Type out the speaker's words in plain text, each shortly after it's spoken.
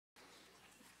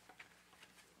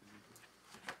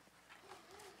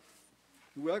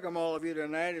Welcome all of you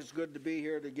tonight. It's good to be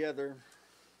here together.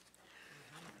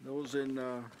 Those in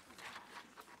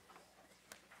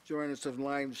join us on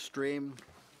live stream.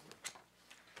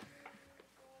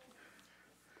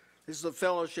 This is a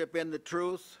fellowship in the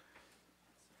truth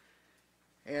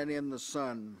and in the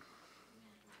Son.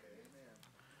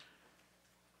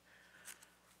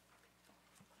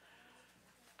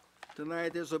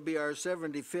 Tonight this will be our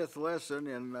 75th lesson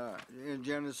in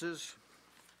Genesis.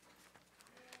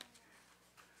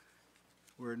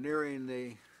 We're nearing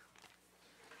the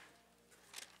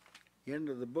end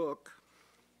of the book.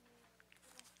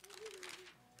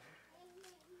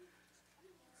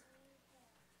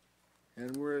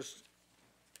 And we're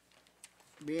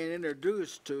being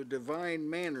introduced to divine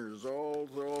manners all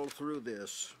through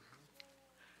this.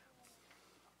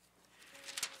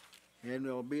 And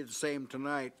it'll be the same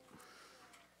tonight.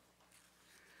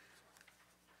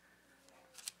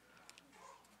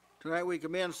 Tonight we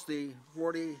commence the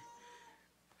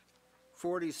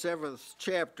 47th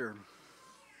chapter.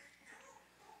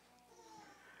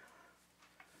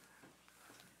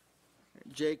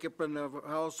 Jacob and the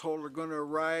household are going to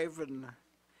arrive in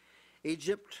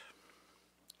Egypt.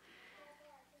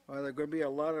 Well, there are going to be a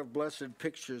lot of blessed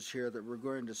pictures here that we're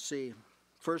going to see.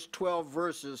 First 12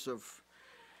 verses of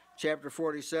chapter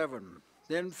 47.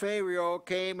 Then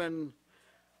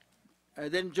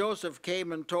Joseph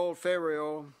came and told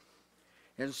Pharaoh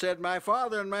and said, "My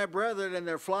father and my brethren and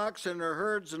their flocks and their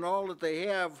herds and all that they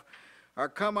have are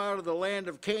come out of the land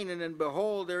of Canaan, and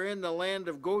behold, they're in the land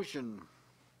of Goshen."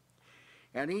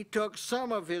 And he took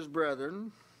some of his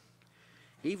brethren,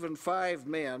 even 5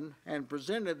 men, and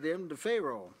presented them to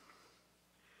Pharaoh.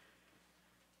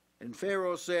 And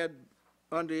Pharaoh said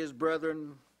unto his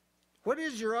brethren, "What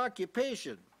is your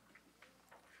occupation?"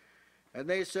 And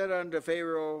they said unto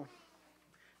Pharaoh,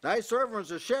 "Thy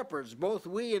servants are shepherds, both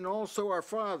we and also our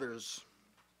fathers."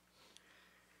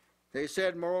 They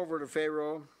said moreover to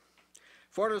Pharaoh,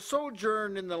 "For to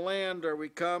sojourn in the land are we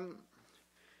come,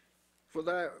 for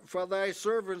thy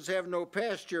servants have no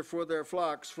pasture for their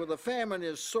flocks, for the famine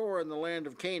is sore in the land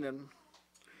of Canaan.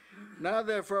 Now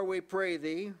therefore we pray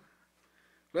thee,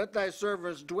 let thy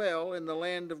servants dwell in the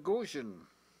land of Goshen."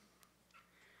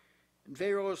 And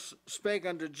Pharaoh spake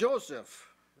unto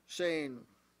Joseph, saying,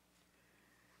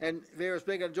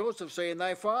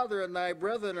 "Thy father and thy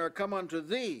brethren are come unto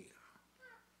thee.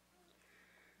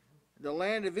 The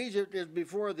land of Egypt is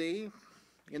before thee.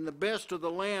 In the best of the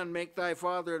land make thy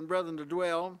father and brethren to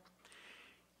dwell.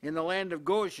 In the land of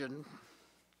Goshen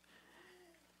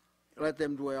let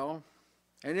them dwell.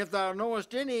 And if thou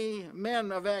knowest any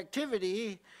men of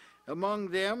activity among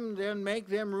them, then make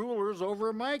them rulers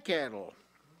over my cattle."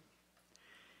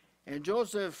 And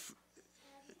Joseph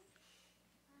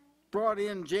brought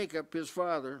in Jacob his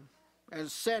father,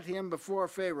 and set him before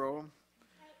Pharaoh,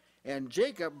 and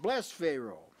Jacob blessed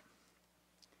Pharaoh.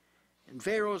 And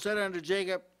Pharaoh said unto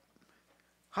Jacob,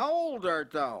 "How old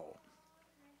art thou?"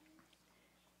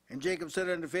 And Jacob said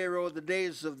unto Pharaoh, "The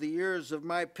days of the years of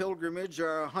my pilgrimage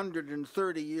are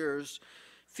 130 years.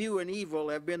 Few and evil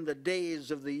have been the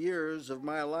days of the years of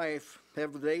my life,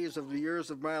 have the days of the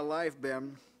years of my life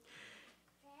been,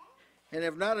 and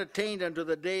have not attained unto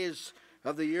the days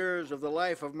of the years of the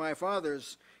life of my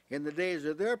fathers in the days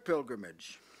of their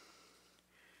pilgrimage."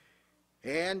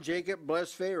 And Jacob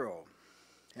blessed Pharaoh,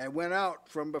 and went out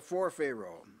from before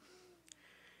Pharaoh.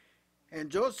 And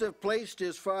Joseph placed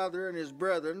his father and his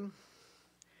brethren,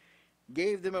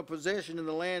 gave them a possession in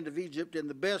the land of Egypt, in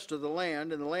the best of the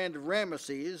land, in the land of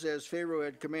Ramesses, as Pharaoh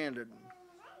had commanded.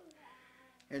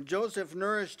 And Joseph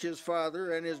nourished his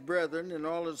father and his brethren and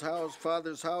all his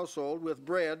father's household with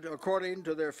bread according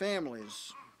to their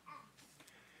families.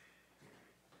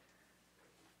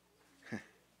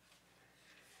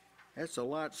 That's a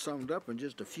lot summed up in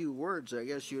just a few words. I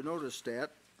guess you noticed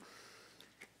that.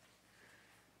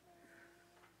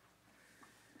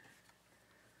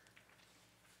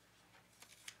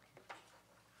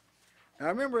 Now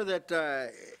remember that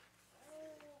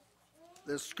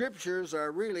the scriptures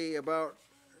are really about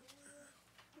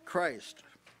Christ.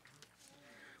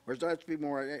 Or let's be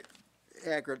more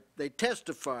accurate, they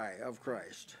testify of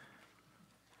Christ.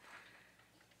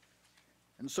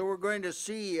 And so we're going to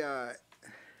see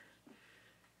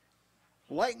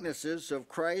likenesses of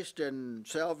Christ and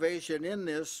salvation in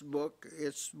this book.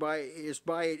 It's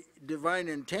by divine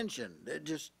intention. It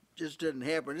just didn't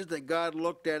happen. It's that God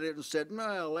looked at it and said,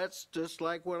 "No, that's just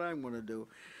like what I'm going to do."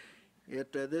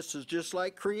 This is just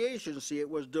like creation. See, it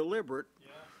was deliberate.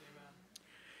 Yeah, amen.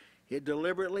 It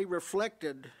deliberately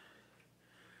reflected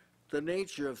the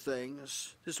nature of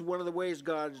things. This is one of the ways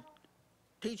God's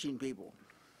teaching people.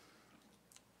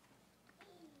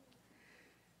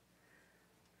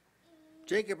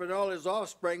 Jacob and all his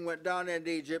offspring went down into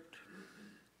Egypt.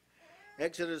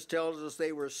 Exodus tells us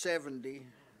they were 70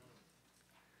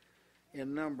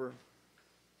 in number.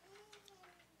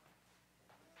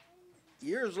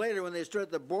 Years later, when they stood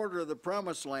at the border of the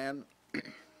Promised Land,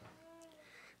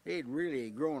 they'd really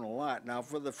grown a lot. Now,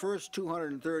 for the first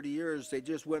 230 years, they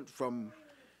just went from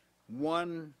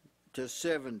 1 to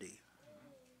 70.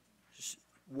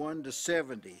 1 to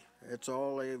 70. That's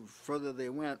all further they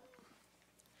went.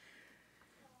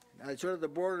 Now, they stood at the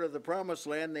border of the Promised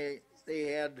Land. They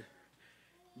had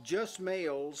just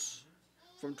males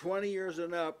from 20 years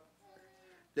and up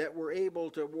that were able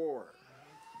to war.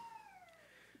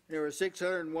 There were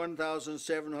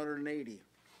 601,780.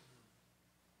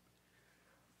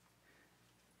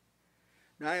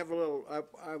 Now I have a little, I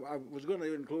was going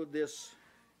to include this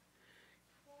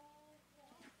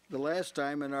the last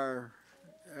time in our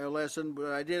lesson,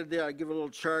 but I give a little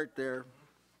chart there.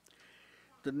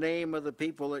 The name of the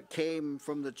people that came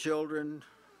from the children,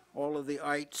 all of the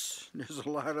ites, there's a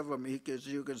lot of them, as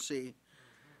you can see.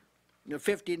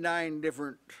 59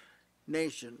 different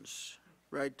nations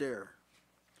right there.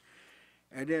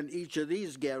 And then each of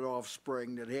these got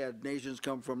offspring that had nations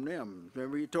come from them.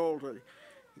 Remember, he told that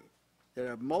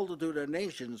a multitude of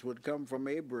nations would come from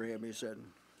Abraham, he said.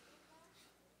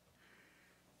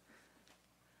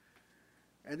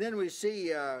 And then we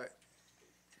see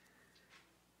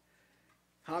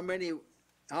how many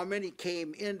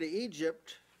came into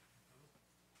Egypt.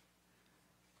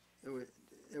 There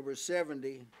were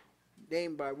 70,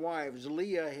 named by wives.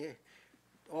 Leah,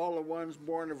 all the ones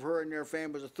born of her and their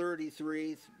family was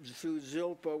 33. Through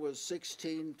Zilpah was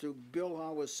 16. Through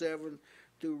Bilhah was 7.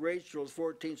 Through Rachel was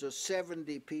 14. So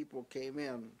 70 people came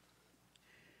in.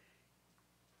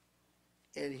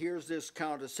 And here's this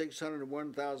count of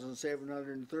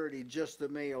 601,730, just the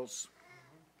males.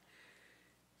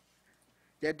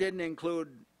 That didn't include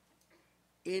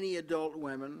any adult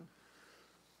women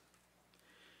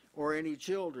or any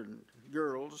children,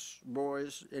 girls,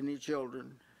 boys, any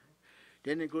children.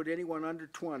 Didn't include anyone under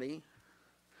 20,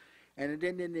 and it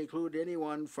didn't include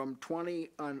anyone from 20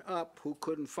 on up who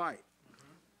couldn't fight.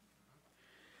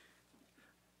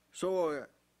 So a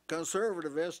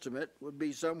conservative estimate would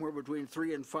be somewhere between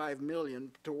 3 and 5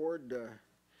 million toward the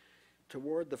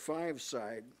 5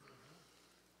 side.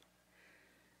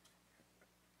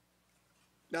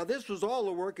 Now this was all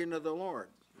the working of the Lord.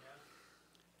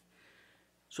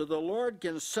 So the Lord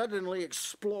can suddenly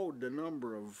explode the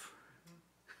number of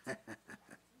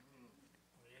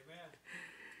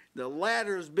the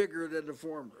latter is bigger than the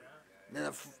former.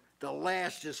 And the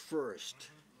last is first.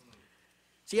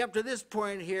 See, up to this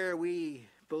point here, we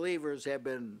believers have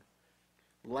been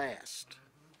last.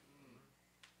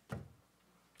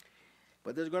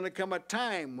 But there's going to come a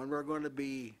time when we're going to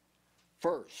be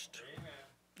first,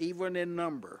 even in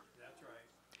number. That's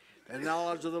right. And the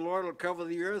knowledge of the Lord will cover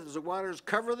the earth as the waters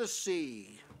cover the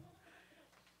sea.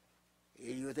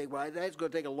 You think, well, that's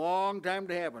going to take a long time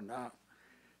to happen. Now,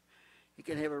 you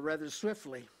can have it rather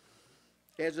swiftly,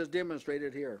 as is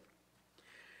demonstrated here.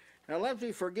 Now, lest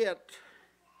we forget,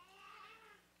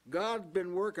 God's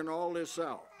been working all this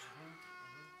out.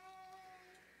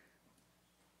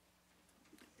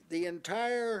 The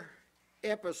entire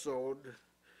episode,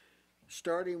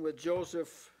 starting with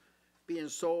Joseph being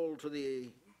sold to the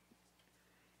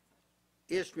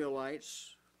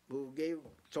Ishmaelites, who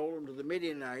sold him to the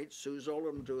Midianites, who sold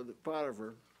him to the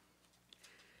Potiphar.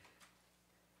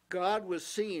 God was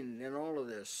seen in all of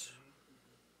this.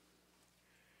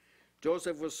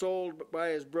 Joseph was sold by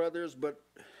his brothers, but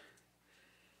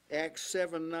Acts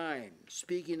 7:9,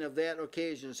 speaking of that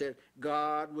occasion, said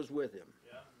God was with him.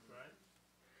 Yeah, right.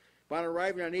 Upon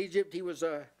arriving in Egypt, he was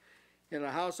in the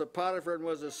house of Potiphar and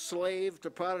was a slave to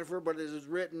Potiphar, but as is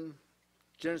written,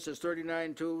 Genesis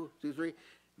 39:2-3,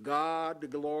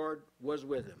 God, the Lord, was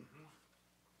with him.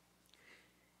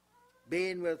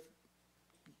 Being with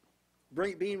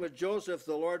Joseph,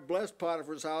 the Lord blessed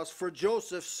Potiphar's house for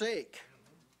Joseph's sake,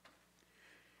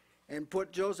 and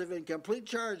put Joseph in complete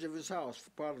charge of his house.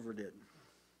 Potiphar did.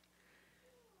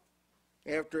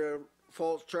 After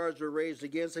false charges were raised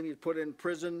against him, he was put in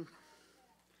prison.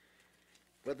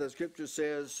 But the scripture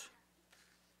says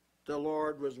the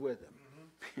Lord was with him.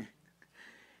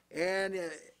 And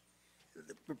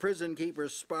the prison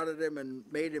keepers spotted him and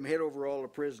made him head over all the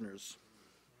prisoners.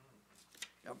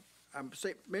 Now, I'm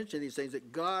mentioning these things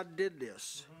that God did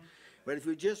this. But if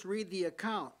you just read the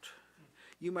account,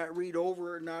 you might read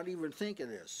over and not even think of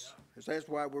this. Because that's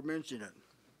why we're mentioning it.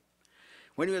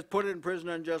 When he was put in prison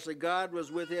unjustly, God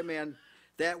was with him, and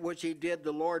that which he did,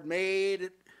 the Lord made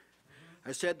it.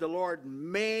 I said the Lord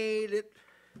made it.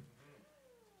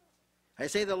 I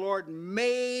say the Lord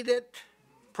made it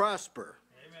prosper.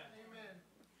 Amen.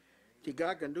 See,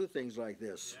 God can do things like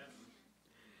this. Yes.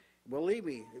 Believe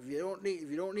me, if you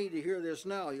don't need to hear this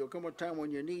now, you'll come a time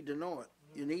when you need to know it.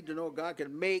 You need to know God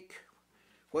can make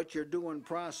what you're doing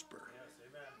prosper. Yes,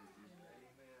 amen.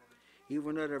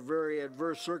 Even under very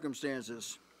adverse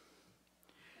circumstances.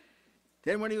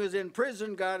 Then when he was in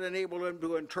prison, God enabled him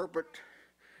to interpret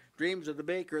dreams of the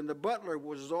baker, and the butler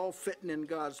was all fitting in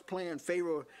God's plan.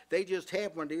 Pharaoh, they just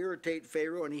happened to irritate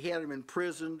Pharaoh, and he had him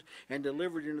imprisoned and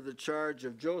delivered into the charge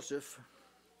of Joseph,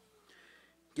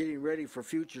 getting ready for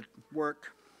future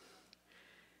work.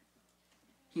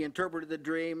 He interpreted the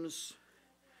dreams,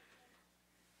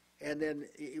 and then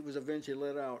he was eventually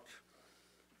let out.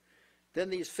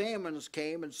 Then these famines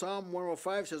came, and Psalm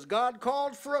 105 says, God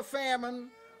called for a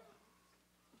famine.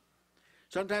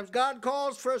 Sometimes God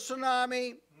calls for a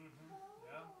tsunami. Yeah.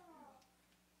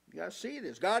 You got to see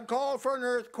this. God called for an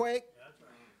earthquake. That's right.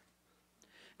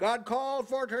 God called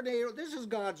for a tornado. This is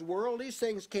God's world. These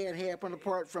things can't happen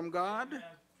apart from God. That's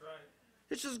right.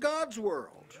 This is God's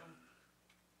world.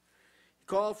 He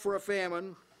called for a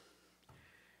famine.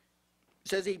 It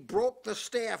says he broke the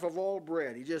staff of all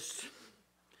bread.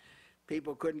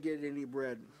 People couldn't get any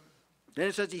bread. Then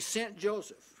it says he sent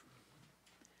Joseph.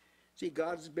 See,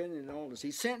 God's been in all this. He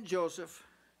sent Joseph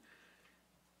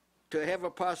to have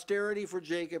a posterity for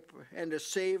Jacob and to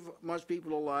save much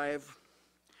people alive.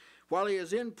 While he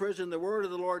is in prison, the word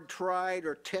of the Lord tried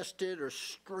or tested or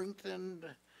strengthened.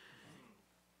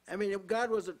 I mean, God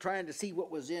wasn't trying to see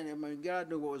what was in him. I mean, God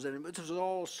knew what was in him. It was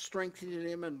all strengthening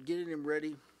him and getting him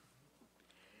ready.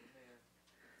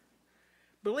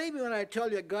 Believe me when I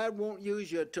tell you, God won't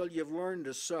use you until you've learned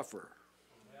to suffer.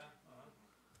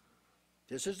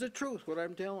 This is the truth, what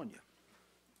I'm telling you.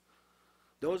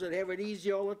 Those that have it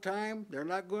easy all the time, they're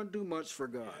not going to do much for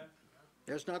God.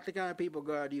 That's not the kind of people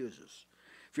God uses.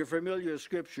 If you're familiar with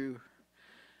Scripture,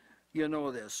 you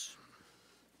know this.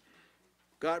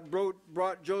 God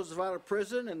brought Joseph out of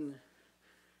prison, and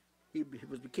he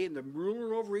became the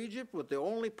ruler over Egypt, but the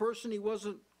only person he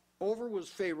wasn't over was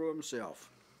Pharaoh himself.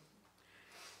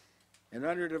 And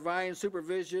under divine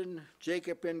supervision,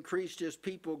 Jacob increased his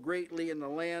people greatly in the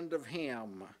land of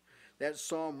Ham. That's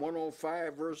Psalm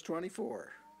 105, verse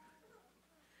 24.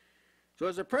 So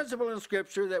there's a principle in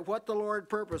Scripture that what the Lord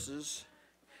purposes,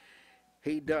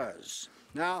 he does.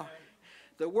 Now,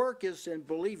 the work is in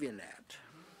believing that.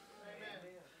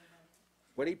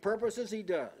 What he purposes, he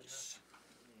does.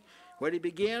 What he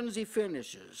begins, he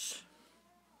finishes.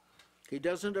 He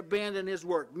doesn't abandon his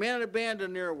work. Men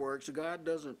abandon their works. God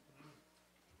doesn't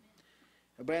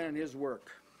abandon his work.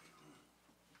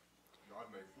 God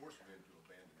may force men to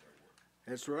abandon their work.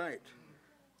 That's right.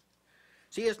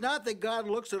 See, it's not that God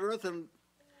looks at earth and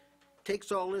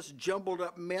takes all this jumbled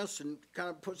up mess and kind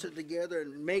of puts it together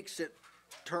and makes it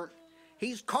turn.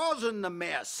 He's causing the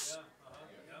mess.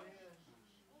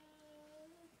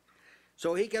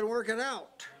 So he can work it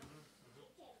out.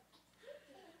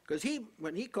 Because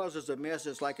when he causes a mess,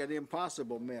 it's like an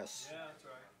impossible mess. Yeah, that's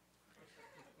right.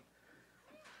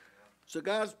 So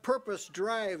God's purpose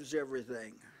drives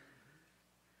everything.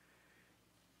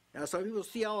 Now, some people's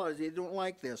theology, they don't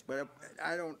like this, but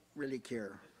I don't really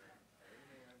care.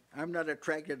 I'm not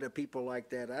attracted to people like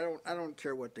that. I don't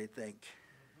care what they think.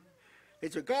 They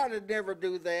say, God would never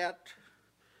do that.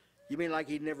 You mean like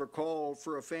he'd never called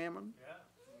for a famine? Yeah.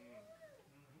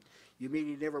 You mean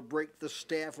he'd never break the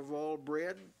staff of all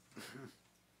bread?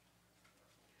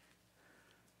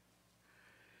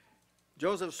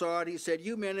 Joseph saw it. He said,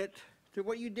 you meant it. So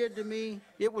what you did to me,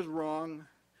 it was wrong.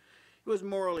 It was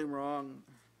morally wrong.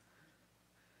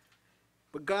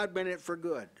 But God meant it for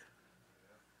good.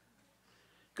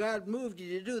 God moved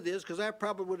you to do this because I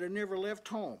probably would have never left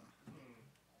home.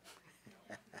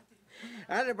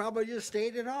 I'd have probably just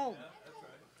stayed at home. Yeah,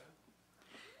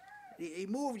 that's right. He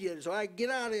moved you so I get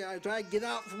out of, so I get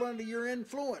out from under your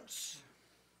influence.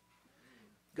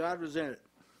 God was in it.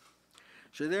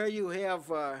 So there you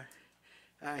have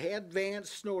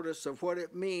advance notice of what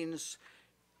it means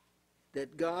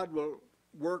that God will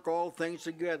work all things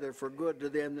together for good to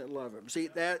them that love him. See,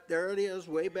 there it is,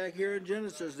 way back here in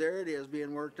Genesis, there it is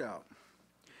being worked out.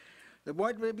 The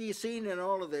point to be seen in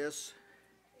all of this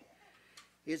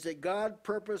is that God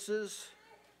purposes,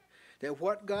 that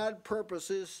what God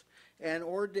purposes and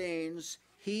ordains,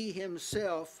 he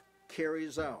himself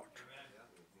carries out.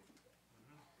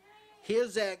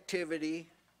 His activity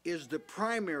is the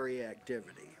primary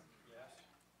activity.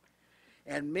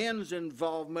 And men's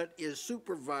involvement is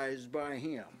supervised by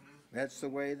him. That's the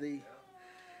way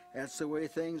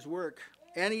things work.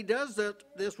 And he does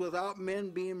this without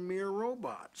men being mere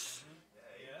robots.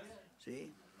 See?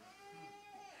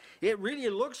 It really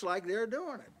looks like they're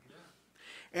doing it.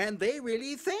 And they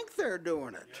really think they're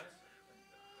doing it.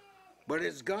 But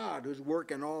it's God who's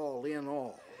working all in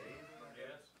all.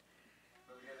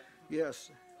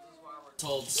 Yes.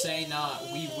 Told, say not,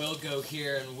 we will go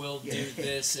here and we'll do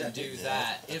this and do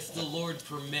that. If the Lord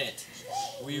permit,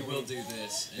 we will do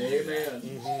this and do that.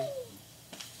 Amen.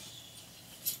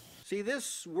 See,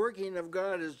 this working of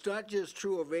God is not just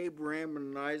true of Abraham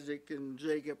and Isaac and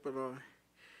Jacob and all.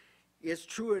 It's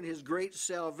true in his great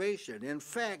salvation. In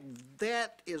fact,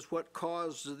 that is what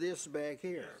caused this back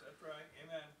here. That's right.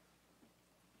 Amen.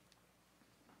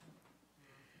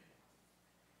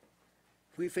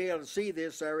 If we fail to see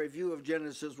this, our review of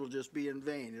Genesis will just be in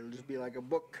vain. It'll just be like a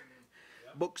book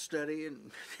study,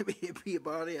 and it'll be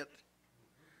about it.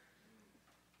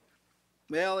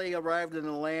 Well, he arrived in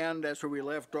the land. That's where we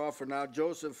left off. And now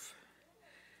Joseph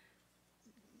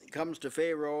comes to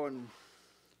Pharaoh, and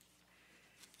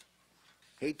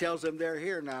he tells them they're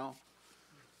here now.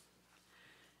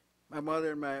 My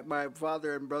mother and my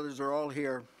father and brothers are all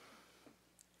here.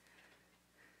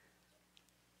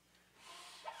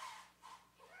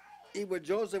 When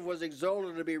Joseph was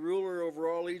exalted to be ruler over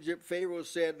all Egypt, Pharaoh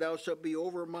said, "Thou shalt be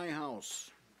over my house.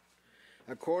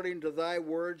 According to thy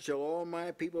word shall all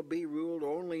my people be ruled.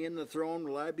 Only in the throne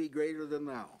will I be greater than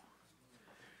thou."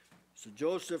 So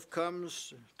Joseph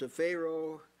comes to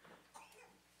Pharaoh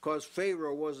because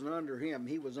Pharaoh wasn't under him.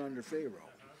 He was under Pharaoh.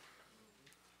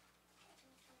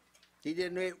 He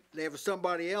didn't have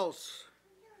somebody else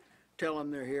tell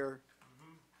him they're here.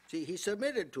 See, he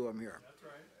submitted to him here. That's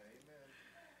right.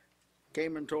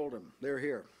 Came and told him they're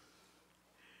here.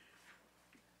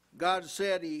 God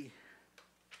said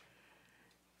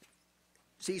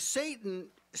see, Satan,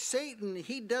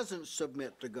 he doesn't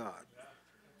submit to God.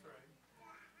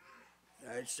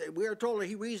 We are told that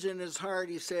he reasoned in his heart.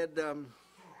 He said,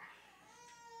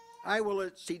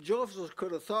 see, Joseph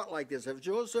could have thought like this. If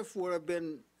Joseph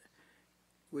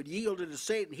would yielded to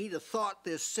Satan, he'd have thought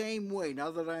this same way.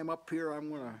 Now that I'm up here, I'm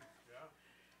going to.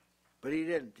 But he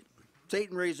didn't.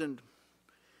 Satan reasoned,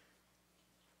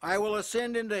 I will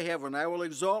ascend into heaven. I will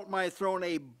exalt my throne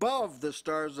above the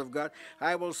stars of God.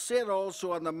 I will sit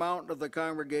also on the mountain of the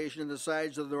congregation in the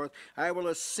sides of the north. I will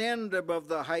ascend above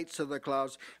the heights of the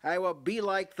clouds. I will be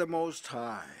like the Most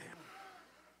High.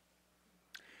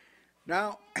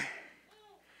 Now,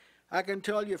 I can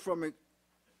tell you from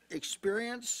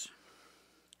experience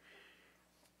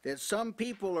that some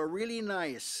people are really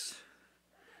nice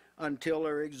until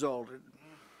they're exalted.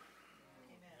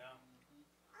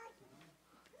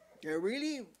 They're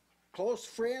really close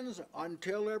friends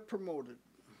until they're promoted.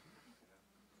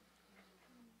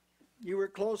 You were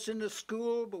close in the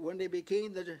school, but when they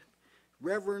became the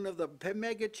reverend of the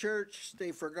mega church,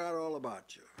 they forgot all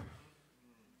about you.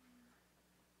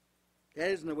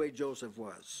 That isn't the way Joseph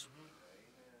was.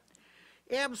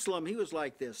 Absalom, he was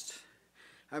like this.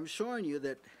 I'm showing you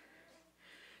that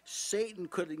Satan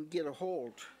couldn't get a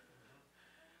hold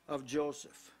of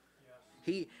Joseph.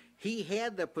 He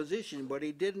had the position, but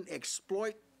he didn't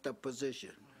exploit the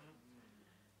position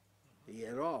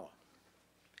at all.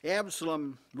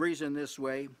 Absalom reasoned this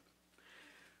way,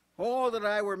 "Oh, that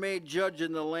I were made judge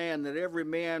in the land, that every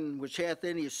man which hath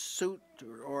any suit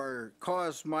or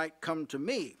cause might come to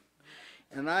me,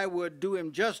 and I would do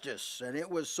him justice. And it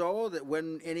was so that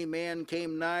when any man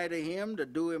came nigh to him to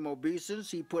do him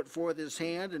obeisance, he put forth his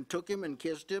hand and took him and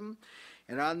kissed him.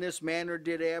 And on this manner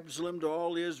did Absalom to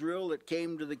all Israel that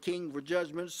came to the king for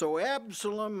judgment. So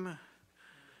Absalom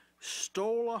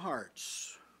stole the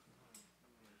hearts."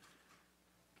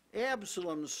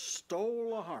 Absalom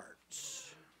stole the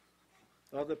hearts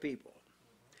of the people.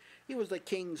 He was the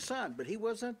king's son, but he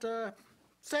wasn't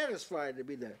satisfied to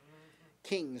be the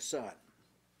king's son.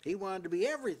 He wanted to be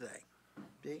everything.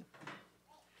 See?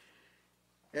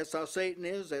 That's how Satan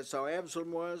is. That's how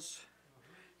Absalom was.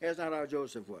 That's not how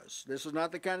Joseph was. This is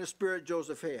not the kind of spirit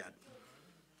Joseph had.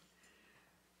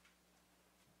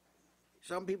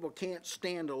 Some people can't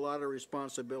stand a lot of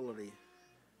responsibility.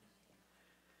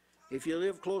 If you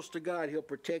live close to God, he'll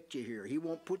protect you here. He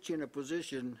won't put you in a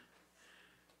position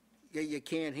that you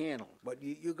can't handle. But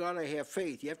you got to have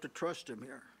faith. You have to trust him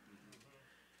here.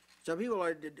 Some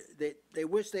people they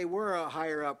wish they were a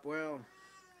higher up. Well,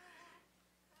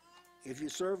 if you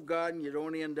serve God and you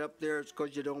don't end up there, it's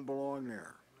because you don't belong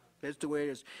there. That's the way it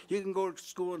is. You can go to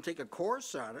school and take a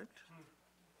course on it.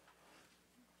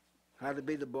 How to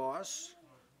be the boss.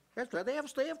 That's right. They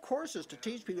have courses to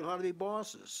teach people how to be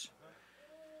bosses.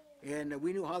 And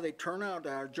we knew how they turn out.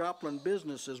 Our Joplin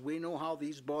businesses, we know how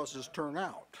these bosses turn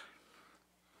out.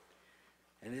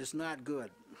 And it's not good.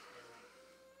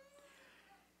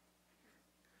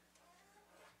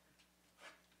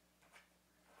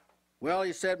 Well,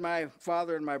 he said, my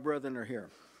father and my brethren are here.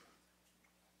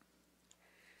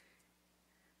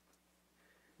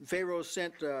 Pharaoh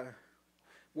sent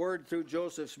word through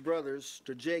Joseph's brothers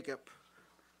to Jacob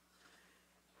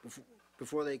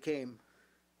before they came.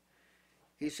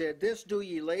 He said, this do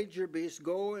ye, lade your beasts,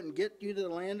 go and get you to the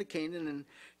land of Canaan, and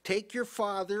take your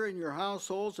father and your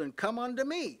households, and come unto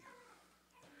me,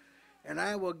 and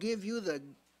I will give you the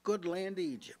good land of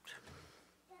Egypt.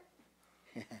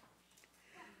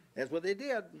 That's what they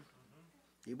did.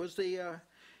 He was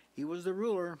the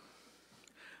ruler.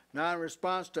 Now, in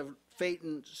response to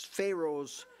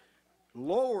Pharaoh's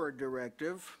lower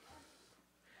directive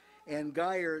and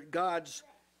God's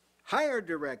higher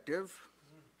directive,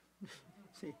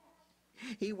 see,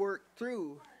 he worked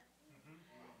through.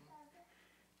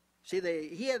 See,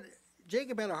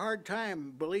 Jacob had a hard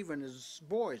time believing his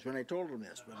boys when they told him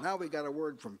this, but now we got a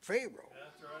word from Pharaoh.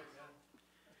 That's right,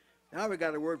 yeah. Now we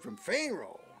got a word from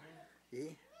Pharaoh.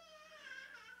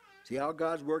 See how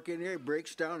God's working here? He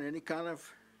breaks down any kind of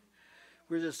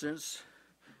resistance.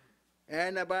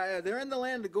 And they're in the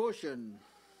land of Goshen.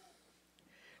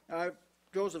 Now,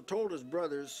 Joseph told his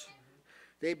brothers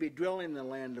they'd be dwelling in the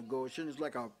land of Goshen. It's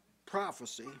like a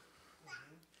prophecy.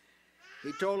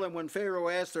 He told them when Pharaoh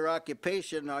asked their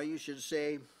occupation, now you should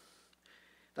say,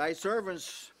 thy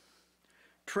servants'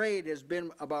 trade has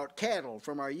been about cattle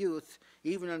from our youth,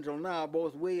 even until now,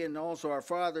 both we and also our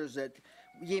fathers, that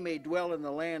ye may dwell in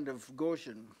the land of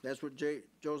Goshen. That's what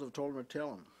Joseph told him to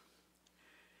tell him.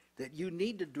 That you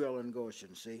need to dwell in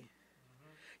Goshen, see?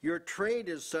 Your trade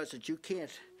is such that you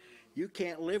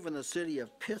can't live in the city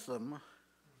of Pithom.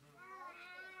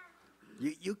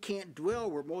 You can't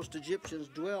dwell where most Egyptians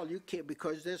dwell. You can't,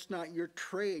 because that's not your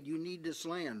trade. You need this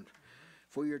land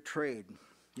for your trade.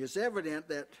 It's evident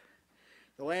that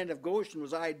the land of Goshen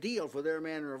was ideal for their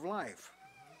manner of life.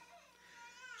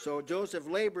 So Joseph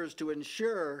labors to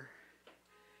ensure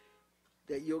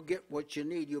that you'll get what you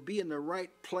need. You'll be in the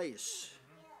right place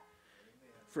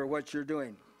for what you're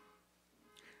doing.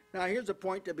 Now, here's a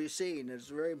point to be seen. It's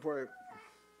very important.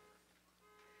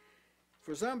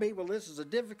 For some people, this is a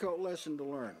difficult lesson to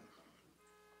learn.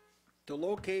 To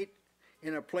locate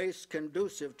in a place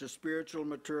conducive to spiritual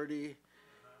maturity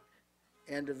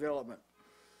and development.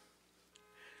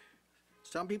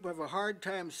 Some people have a hard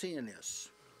time seeing this.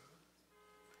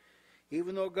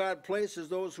 Even though God places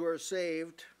those who are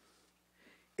saved,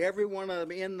 every one of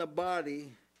them in the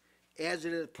body, as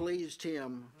it has pleased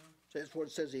him. That's what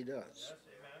it says he does. Yes, amen.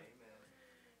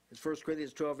 It's 1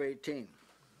 Corinthians 12:18.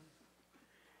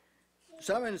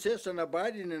 Some insist on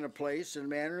abiding in a place and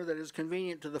manner that is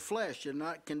convenient to the flesh and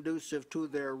not conducive to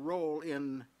their role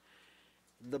in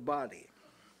the body.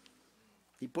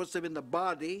 He puts them in the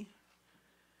body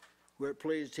where it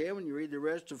pleased him, and you read the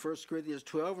rest of 1 Corinthians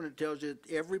 12, and it tells you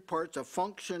that every part's a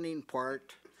functioning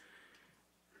part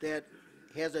that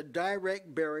has a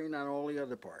direct bearing on all the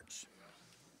other parts.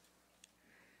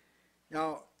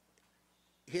 Now,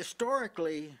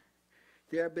 historically,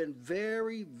 there have been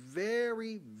very,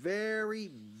 very,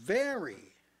 very,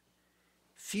 very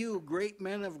few great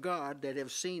men of God that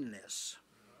have seen this.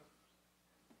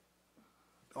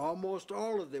 Almost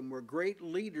all of them were great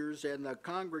leaders, and the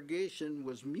congregation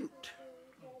was mute.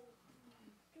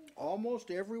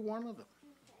 Almost every one of them.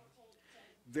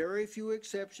 Very few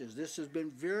exceptions. This has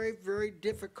been very, very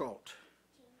difficult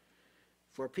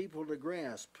for people to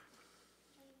grasp.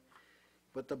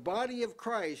 But the body of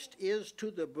Christ is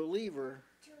to the believer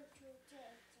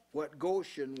what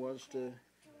Goshen was to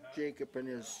Jacob and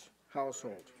his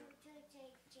household.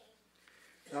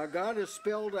 Now, God has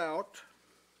spelled out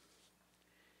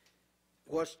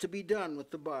what's to be done with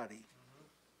the body.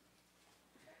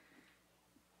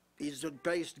 He's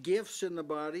placed gifts in the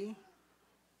body,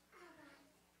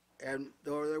 and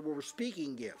there were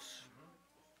speaking gifts.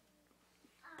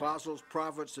 Apostles,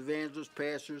 prophets, evangelists,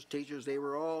 pastors, teachers, they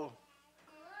were all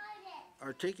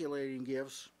articulating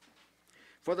gifts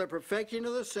for the perfecting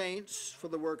of the saints, for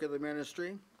the work of the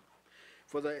ministry,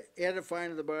 for the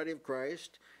edifying of the body of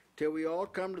Christ, till we all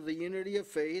come to the unity of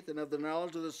faith and of the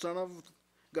knowledge of the Son of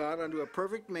God, unto a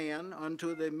perfect man,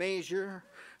 unto the measure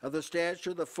of the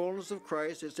stature, the fullness of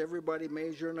Christ. It's everybody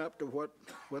measuring up to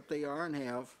what they are and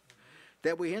have,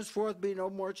 that we henceforth be no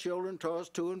more children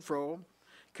tossed to and fro,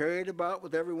 carried about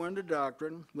with every wind of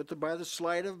doctrine, by the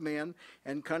sleight of men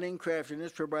and cunning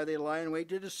craftiness, whereby they lie in wait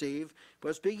to deceive,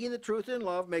 but speaking the truth in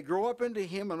love, may grow up into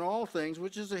him in all things,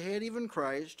 which is the head, even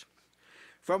Christ,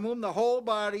 from whom the whole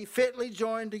body, fitly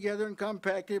joined together and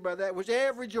compacted by that which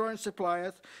every joint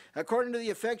supplieth, according to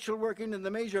the effectual working in the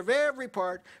measure of every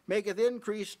part, maketh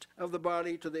increase of the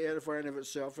body to the edifying of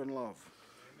itself in love.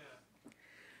 Amen.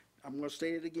 I'm going to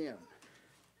state it again.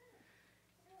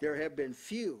 there have been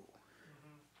few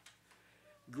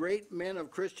great men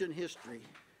of Christian history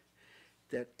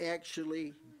that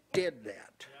actually did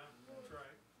that. Yeah, that's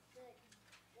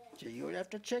right. So you would have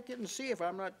to check it and see if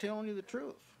I'm not telling you the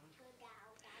truth.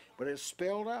 But it's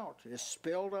spelled out. It's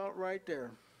spelled out right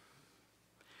there.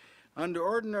 Under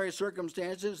ordinary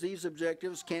circumstances, these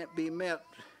objectives can't be met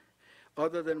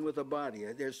other than with a body.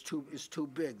 It's too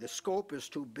big. The scope is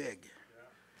too big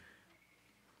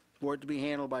for it to be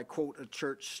handled by, quote, a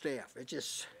church staff. It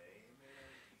just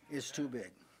is too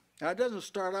big. Now, it doesn't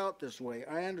start out this way.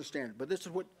 I understand it, but this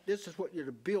is what you're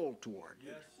to build toward.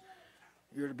 Yes.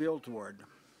 You're to build toward.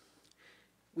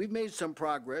 We've made some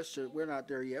progress. We're not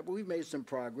there yet, but we've made some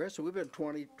progress. So we've been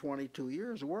 22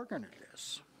 years working at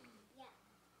this.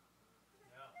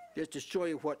 Just to show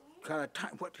you what kind of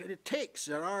time, what it takes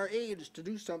at our age to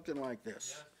do something like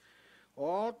this. Yes.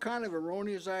 All kind of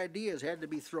erroneous ideas had to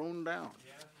be thrown down.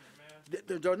 Yeah.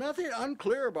 Amen. There's nothing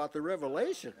unclear about the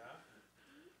revelation.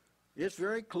 It's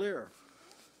very clear.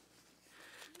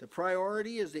 The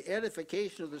priority is the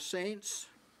edification of the saints,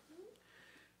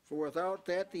 for without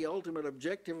that, the ultimate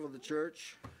objective of the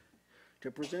church,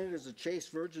 to present it as a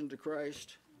chaste virgin to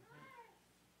Christ,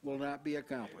 will not be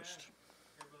accomplished.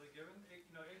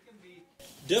 It can be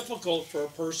difficult for a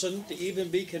person to even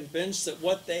be convinced that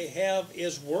what they have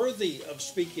is worthy of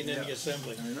speaking in the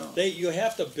assembly. I know. You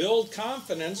have to build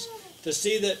confidence to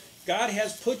see that God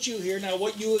has put you here. Now,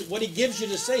 what He gives you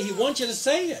to say, He wants you to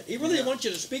say it. He really wants you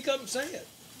to speak up and say it.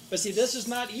 But see, this is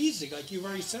not easy, like you've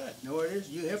already said. No, it is.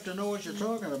 You have to know what you're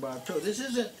talking about, too. This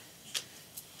isn't,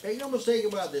 make no mistake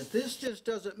about this. This just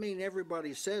doesn't mean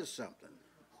everybody says something.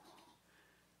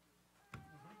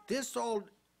 This all,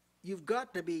 you've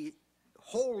got to be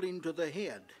holding to the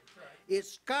head.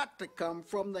 It's got to come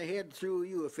from the head through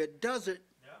you. If it doesn't,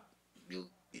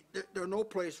 there's no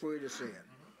place for you to say it.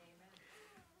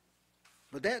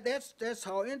 But that's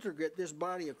how intricate this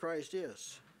body of Christ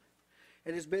is.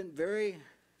 And it's been very,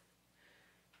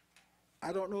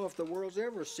 I don't know if the world's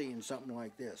ever seen something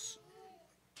like this.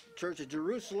 Church of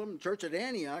Jerusalem, Church at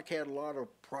Antioch had a lot of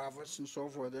prophets and so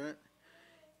forth in it.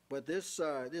 But this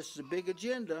is a big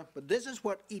agenda. But this is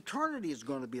what eternity is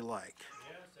going to be like.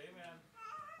 yes, amen.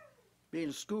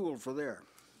 Being schooled for there.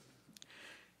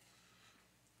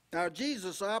 Now,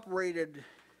 Jesus operated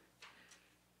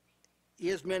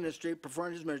his ministry,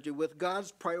 performed his ministry with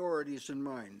God's priorities in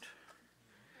mind.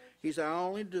 He said, I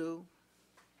only do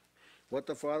what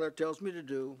the Father tells me to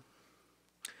do.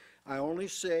 I only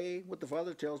say what the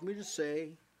Father tells me to say.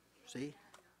 See?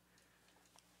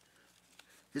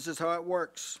 This is how it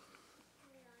works.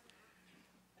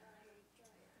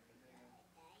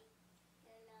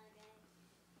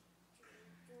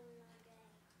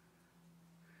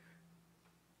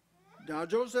 Now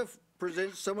Joseph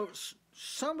presents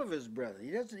some of his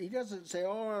brethren. He doesn't say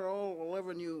all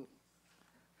 11 you.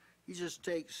 He just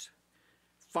takes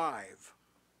 5.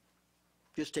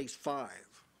 Just takes 5.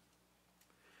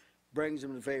 Brings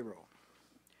them to Pharaoh.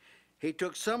 He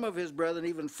took some of his brethren,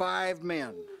 even 5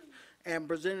 men, and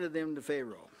presented them to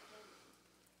Pharaoh.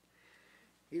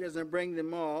 He doesn't bring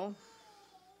them all.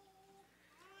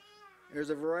 There's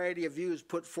a variety of views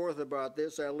put forth about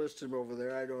this. I listed them over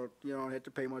there. I don't have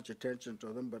to pay much attention to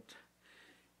them, but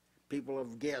people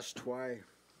have guessed why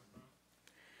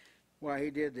he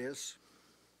did this.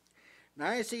 Now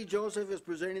I see Joseph as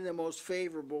presenting the most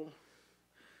favorable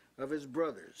of his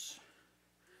brothers,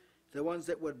 the ones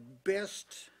that would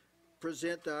best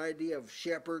present the idea of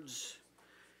shepherds.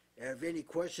 If any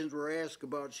questions were asked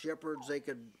about shepherds, they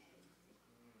could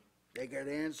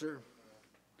answer.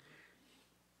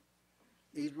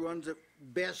 These ones that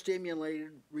best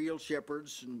emulated real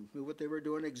shepherds and knew what they were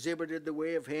doing, exhibited the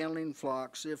way of handling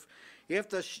flocks. If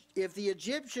the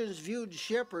Egyptians viewed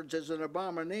shepherds as an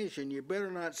abomination, you better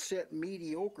not set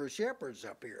mediocre shepherds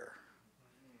up here.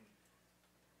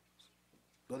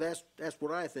 So that's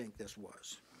what I think this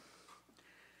was.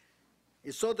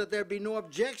 It's so that there'd be no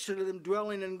objection to them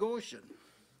dwelling in Goshen.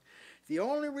 The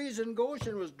only reason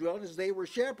Goshen was dwelt is they were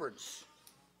shepherds.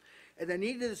 And they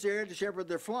needed this area to shepherd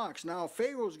their flocks. Now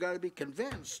Pharaoh's got to be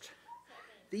convinced.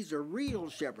 These are real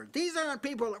shepherds. These aren't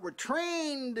people that were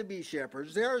trained to be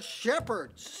shepherds. They're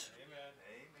shepherds.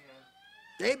 Amen.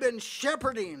 They've been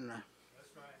shepherding. That's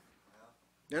right.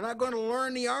 They're not going to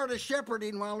learn the art of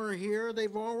shepherding while they're here.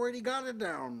 They've already got it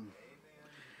down.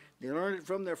 They learned it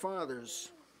from their fathers.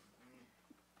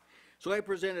 So they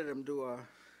presented them to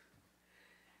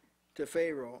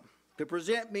Pharaoh. To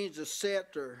present means to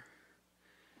set or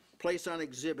place on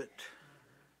exhibit.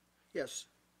 Yes?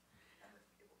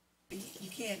 You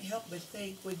can't help but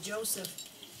think with Joseph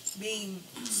being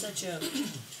such a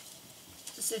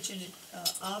such an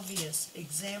obvious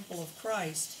example of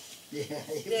Christ Yeah.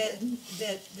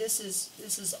 that this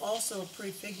is also a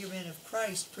prefigurement of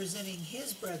Christ presenting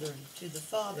his brethren to the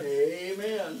Father.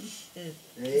 Amen. It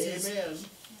says, Amen.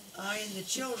 I and the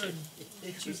children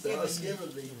that you've Thou hast given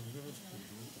me. given me.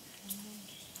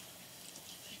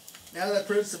 Now the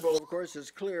principle, of course, is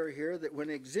clear here that when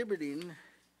exhibiting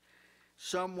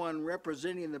someone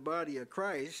representing the body of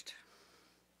Christ,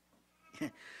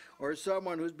 or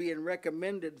someone who's being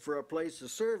recommended for a place of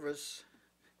service,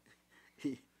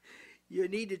 you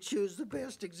need to choose the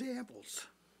best examples.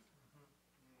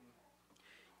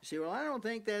 You say, well, I don't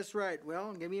think that's right.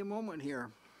 Well, give me a moment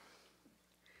here.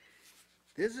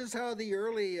 This is how the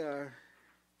early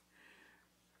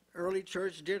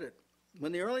church did it.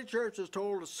 When the early church was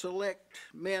told to select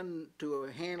men to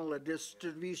handle a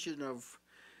distribution of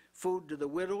food to the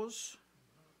widows,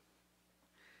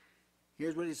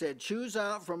 here's what he said: choose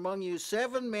out from among you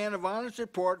 7 men of honest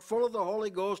report, full of the Holy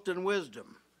Ghost and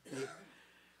wisdom.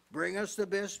 Bring us the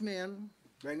best men.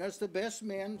 Bring us the best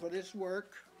men for this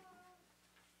work.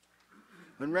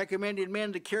 When recommending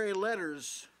men to carry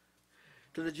letters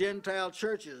to the Gentile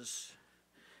churches,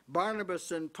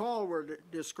 Barnabas and Paul were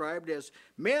described as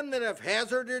men that have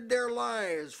hazarded their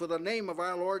lives for the name of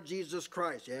our Lord Jesus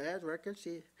Christ. Yeah, I reckon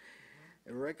they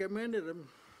recommended them.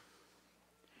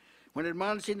 When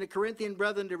admonishing the Corinthian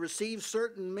brethren to receive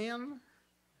certain men,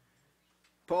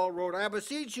 Paul wrote, I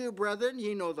beseech you, brethren,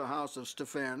 ye know the house of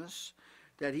Stephanus,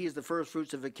 that he is the first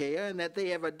fruits of Achaia, and that they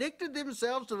have addicted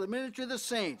themselves to the ministry of the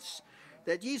saints,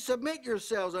 that ye submit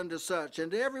yourselves unto such,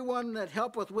 and to everyone that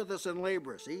helpeth with us in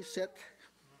labors. He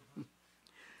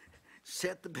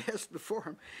set the best before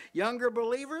him. Younger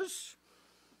believers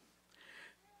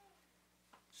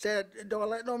said, don't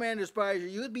let no man despise you.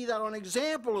 You'd be thou an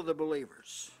example of the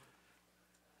believers.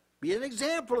 Be an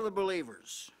example of the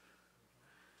believers.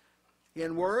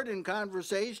 In word, in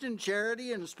conversation, in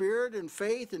charity, in spirit, in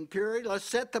faith, in purity. Let's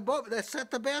set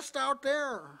the best out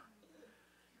there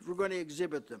if we're going to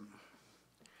exhibit them.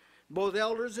 Both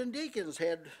elders and deacons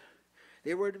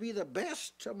they were to be the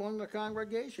best among the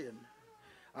congregation.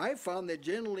 I found they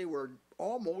generally were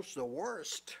almost the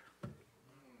worst.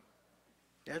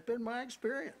 That's been my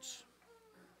experience.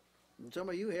 And some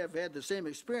of you have had the same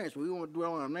experience, but we won't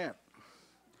dwell on that.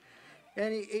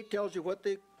 And he tells you what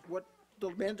the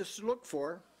men to look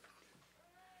for.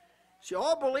 See,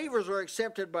 all believers are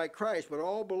accepted by Christ, but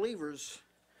all believers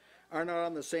are not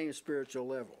on the same spiritual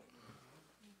level.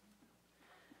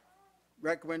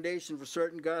 Recommendation for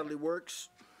certain godly works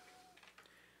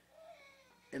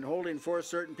and holding forth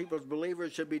certain people's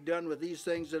believers should be done with these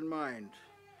things in mind.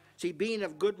 See, being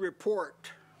of good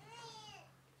report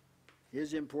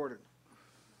is important.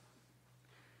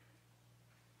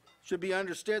 Should be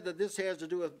understood that this has to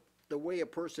do with the way a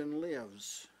person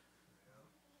lives.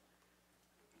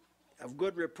 Of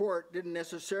good report didn't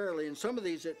necessarily, and some of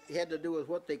these it had to do with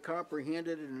what they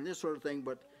comprehended and this sort of thing,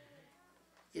 but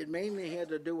it mainly had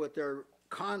to do with their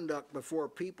conduct before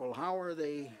people. How are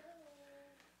they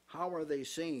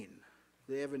seen?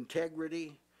 Do they have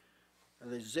integrity? Are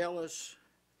they zealous?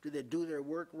 Do they do their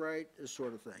work right? This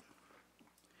sort of thing.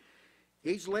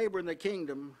 Each labor in the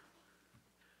kingdom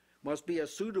must be a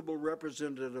suitable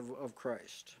representative of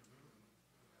Christ.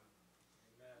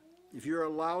 If you're a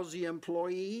lousy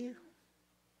employee,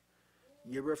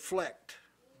 you reflect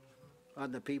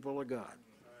on the people of God.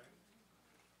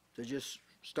 So just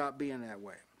stop being that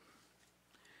way.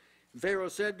 And Pharaoh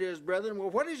said to his brethren, well,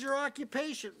 what is your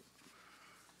occupation?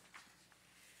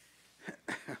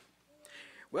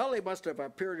 Well, they must have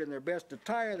appeared in their best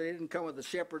attire. They didn't come with the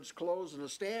shepherd's clothes and the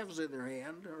staves in their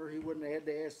hand, or he wouldn't have had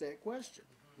to ask that question.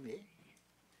 Yeah.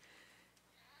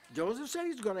 Joseph said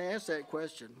he's going to ask that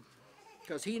question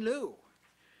because he knew.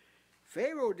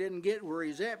 Pharaoh didn't get where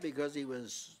he's at because he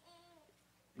was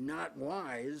not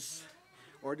wise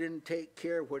or didn't take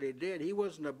care of what he did. He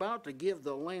wasn't about to give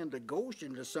the land of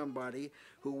Goshen to somebody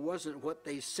who wasn't what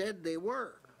they said they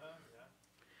were.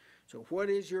 So what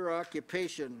is your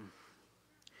occupation?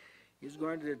 He's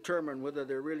going to determine whether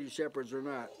they're really shepherds or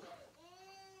not.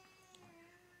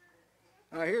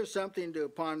 Now here's something to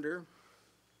ponder.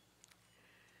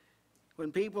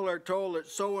 When people are told that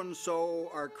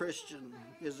so-and-so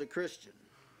is a Christian,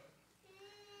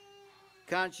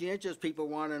 conscientious people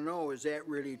want to know, is that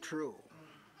really true?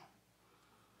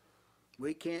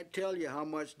 We can't tell you how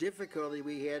much difficulty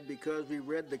we had because we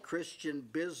read the Christian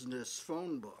Business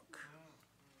phone book.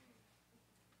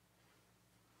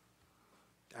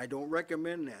 I don't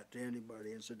recommend that to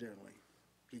anybody, incidentally.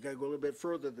 You got to go a little bit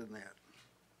further than that.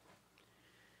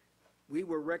 We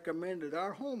were recommended,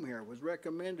 our home here was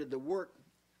recommended to work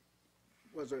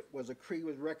was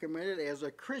recommended as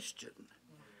a Christian.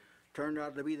 Turned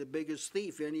out to be the biggest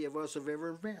thief any of us have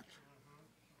ever met.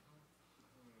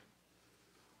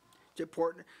 It's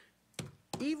important.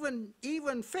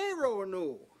 Even Pharaoh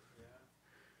knew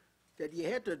that you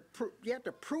have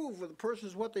to prove with the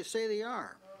persons what they say they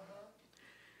are.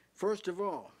 First of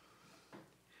all,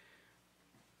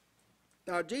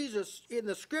 now Jesus, in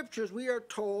the scriptures, we are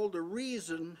told the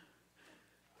reason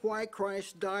why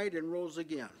Christ died and rose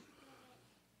again.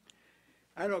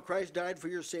 I know Christ died for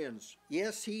your sins.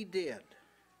 Yes, he did.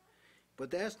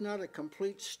 But that's not a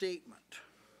complete statement.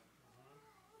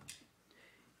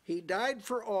 He died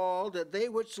for all, that they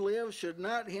which live should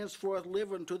not henceforth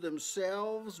live unto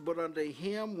themselves, but unto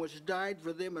him which died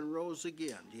for them and rose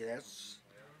again. Yes.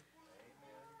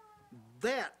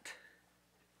 That,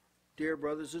 dear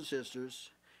brothers and sisters,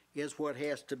 is what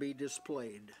has to be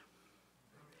displayed.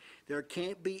 There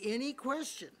can't be any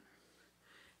question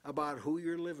about who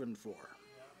you're living for.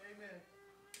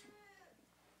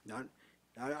 Now,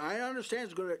 I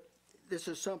understand this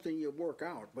is something you work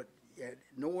out, but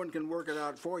no one can work it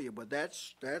out for you. But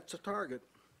that's a target.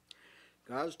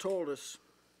 God's told us.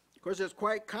 Of course, it's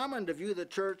quite common to view the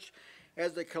church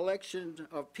as a collection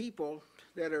of people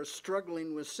that are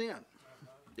struggling with sin.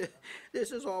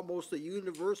 This is almost a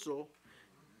universal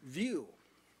view,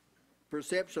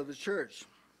 perception of the church.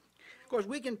 Of course,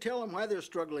 we can tell them why they're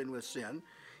struggling with sin.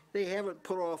 They haven't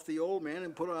put off the old man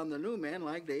and put on the new man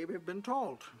like they have been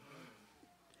told.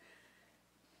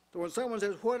 So when someone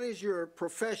says, what is your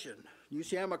profession? You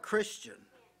say, I'm a Christian.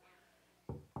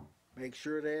 Make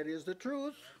sure that is the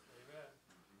truth. Amen.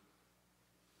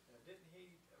 Didn't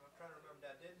he, I'm trying to remember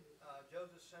that, didn't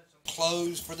Joseph send some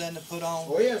clothes for them to put on?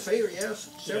 Oh yes, yes.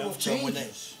 Several So when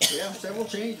changes. Yeah, several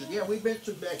changes. Yeah, we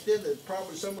mentioned back then that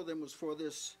probably some of them was for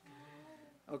this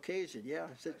occasion. Yeah,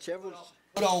 I said several.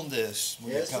 Put on this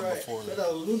when you That's come right. before Put them.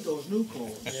 on those new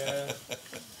clothes. Yeah.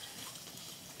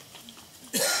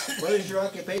 What is your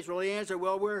occupation? Well, the answer,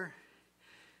 well, we're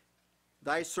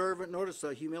thy servant. Notice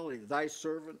the humility. Thy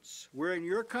servants. We're in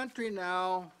your country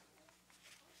now.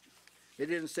 It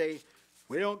didn't say,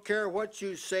 we don't care what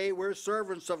you say. We're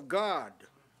servants of God.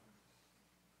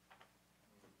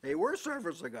 They were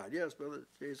servants of God. Yes, Brother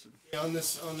Jason. Yeah, on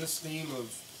this theme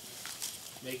of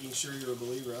making sure you're a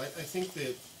believer, I think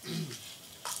that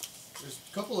there's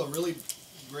a couple of really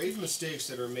grave mistakes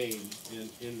that are made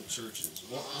in the churches.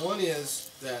 One is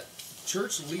that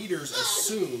church leaders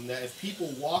assume that if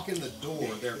people walk in the door,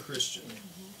 they're Christian.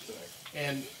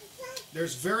 And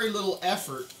there's very little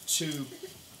effort to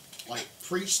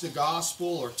preach the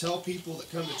gospel or tell people that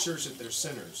come to church that they're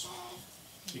sinners.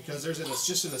 Because it's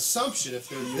just an assumption if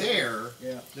they're there,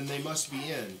 then they must be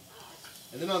in.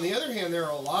 And then on the other hand, there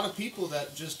are a lot of people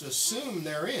that just assume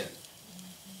they're in.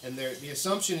 And the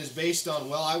assumption is based on,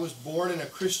 well, I was born in a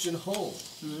Christian home,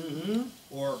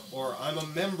 or I'm a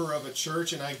member of a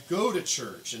church and I go to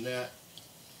church, and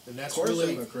that's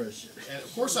really. Of course, I'm a Christian. And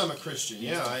of course, I'm a Christian.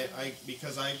 Yeah,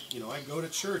 because I go to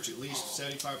church at least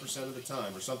 75% of the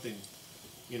time, or something,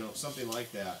 something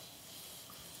like that.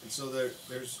 And so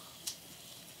there's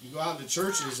you go out into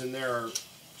churches, and there are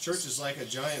churches like a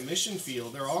giant mission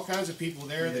field. There are all kinds of people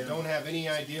there that don't have any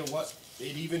idea what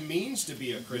it even means to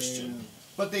be a Christian. Yeah.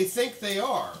 But they think they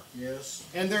are. Yes.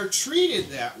 And they're treated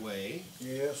that way.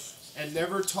 Yes. And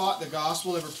never taught the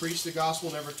gospel, never preached the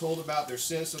gospel, never told about their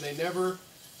sins, so they never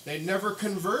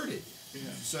converted. Yeah.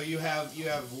 So you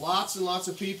have lots and lots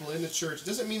of people in the church. It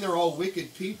doesn't mean they're all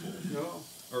wicked people. No.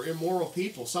 Or immoral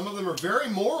people. Some of them are very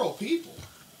moral people,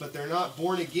 but they're not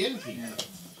born again people.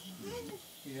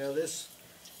 Yeah,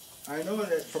 I know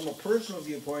that from a personal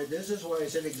viewpoint, this is why I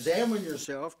said examine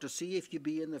yourself to see if you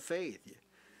be in the faith.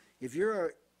 If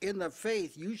you're in the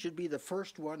faith, you should be the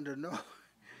first one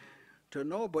to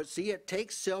know. But see, it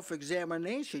takes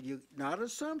self-examination, not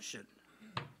assumption.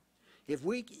 If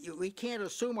we can't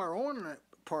assume our own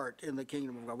part in the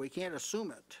kingdom of God, we can't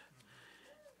assume it.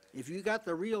 If you got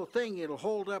the real thing, it'll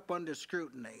hold up under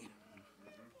scrutiny.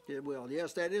 It will.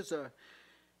 Yes, that's a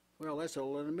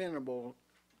lamentable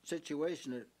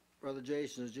situation that Brother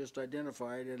Jason has just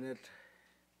identified, and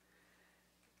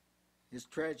it's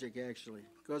tragic, actually,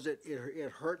 because it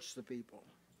hurts the people.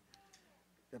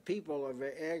 The people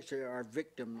actually are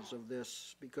victims of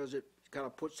this because it kind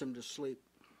of puts them to sleep.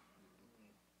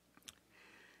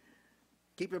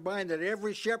 Keep in mind that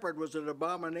every shepherd was an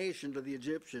abomination to the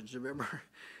Egyptians. Remember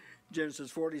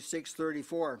Genesis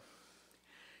 46:34.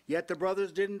 Yet the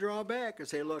brothers didn't draw back and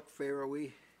say, look, Pharaoh,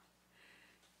 we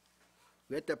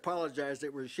have to apologize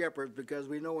that we're shepherds because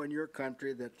we know in your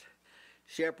country that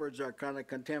shepherds are kind of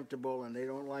contemptible and they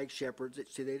don't like shepherds.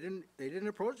 See, they didn't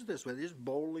approach it this way. They just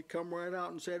boldly come right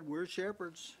out and said, "We're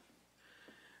shepherds."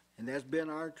 And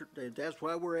that's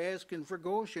why we're asking for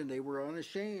Goshen. They were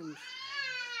unashamed.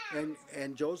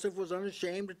 And Joseph was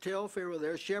unashamed to tell Pharaoh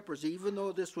they're shepherds, even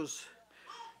though this was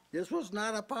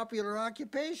not a popular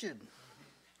occupation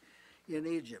in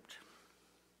Egypt.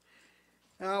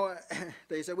 Now,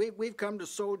 they said, we've come to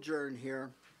sojourn here.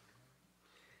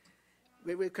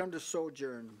 We've come to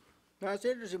sojourn. Now, it's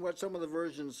interesting what some of the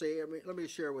versions say. I mean, let me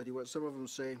share with you what some of them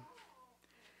say.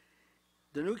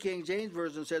 The New King James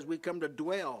Version says, we come to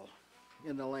dwell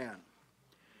in the land.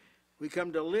 We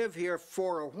come to live here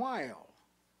for a while,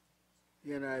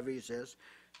 the NIV says.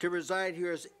 To reside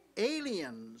here as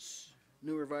aliens,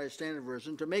 New Revised Standard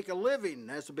Version. To make a living,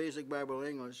 that's the basic Bible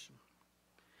English.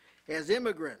 As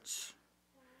immigrants.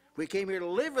 We came here to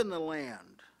live in the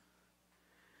land.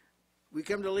 We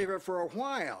come to live here for a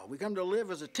while. We come to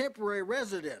live as a temporary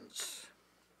residence.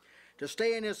 To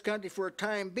stay in this country for a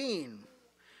time being.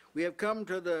 We have come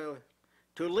to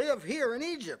live here in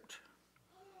Egypt.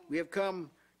 We have come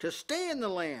to stay in the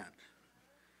land.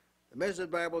 The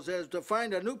Message Bible says to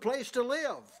find a new place to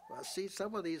live. Well, see,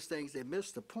 some of these things, they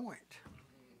miss the point.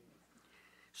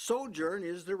 Sojourn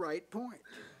is the right point.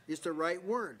 It's the right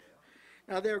word.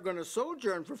 Now, they're going to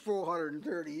sojourn for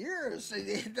 430 years.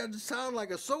 It doesn't sound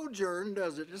like a sojourn,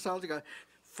 does it? It sounds like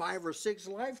 5 or 6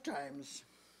 lifetimes.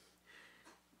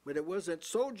 But it wasn't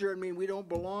sojourn, mean we don't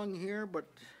belong here, but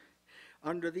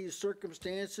under these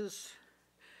circumstances,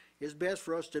 it's best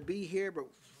for us to be here, but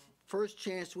first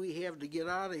chance we have to get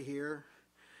out of here,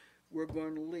 we're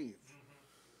going to leave.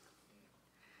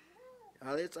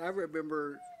 I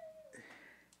remember,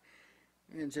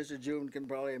 and Sister June can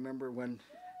probably remember when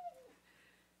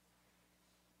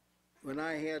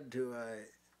I had to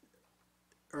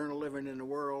earn a living in the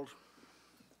world,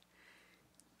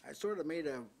 I sort of made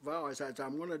a vow. I said,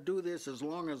 I'm going to do this as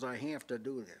long as I have to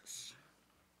do this.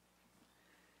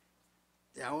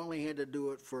 I only had to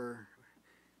do it for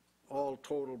all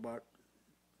total about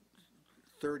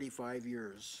 35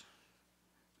 years.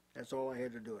 That's all I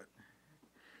had to do it.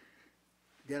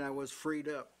 Then I was freed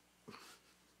up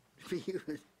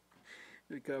to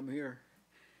come here.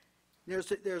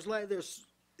 There's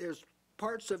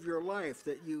parts of your life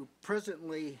that you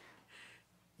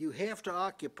have to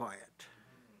occupy it.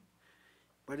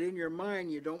 But in your mind,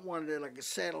 you don't want it to like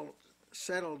settle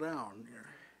down.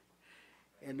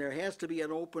 And there has to be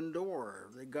an open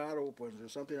door that God opens or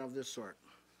something of this sort.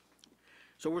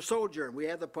 So we're sojourners. We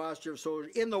have the posture of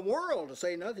sojourners. In the world, to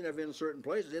say nothing of in certain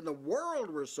places, in the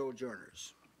world we're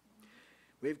sojourners.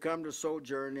 We've come to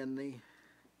sojourn in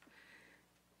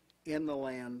the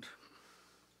land.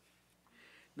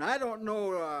 Now, I don't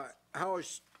know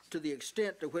to the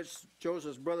extent to which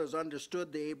Joseph's brothers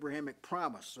understood the Abrahamic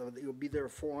promise, so that you'll be there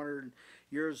 400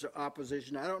 years of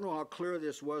opposition. I don't know how clear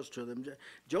this was to them.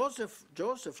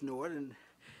 Joseph knew it, and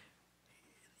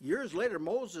years later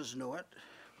Moses knew it.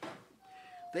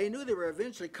 They knew they were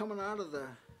eventually coming out of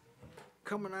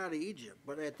Egypt,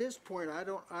 but at this point I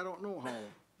don't know how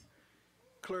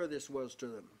clear this was to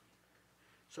them.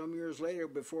 Some years later,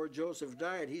 before Joseph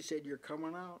died, he said, "You're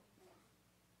coming out."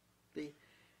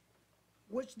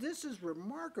 This is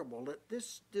remarkable that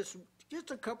this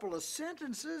just a couple of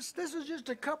sentences. This is just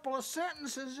a couple of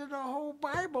sentences in the whole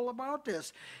Bible about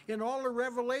this. In all the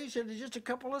Revelation, it's just a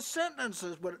couple of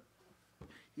sentences. But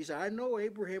he said, "I know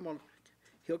Abraham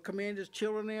he'll command his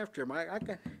children after him. I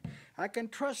can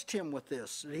trust him with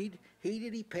this." And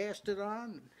he passed it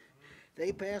on.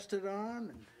 They passed it on.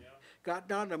 And got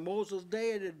down to Moses'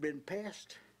 day, it had been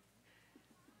passed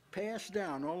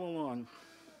down all along.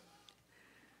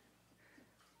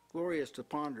 Glorious to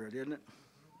ponder it, isn't it?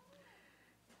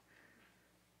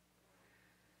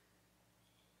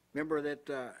 Remember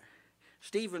that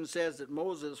Stephen says that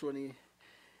Moses, when he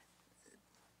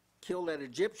killed that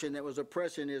Egyptian that was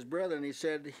oppressing his brethren, he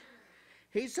said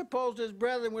he supposed his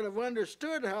brethren would have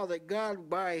understood how that God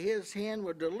by his hand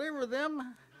would deliver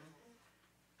them.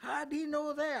 How did he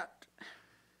know that?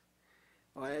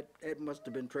 Well, it must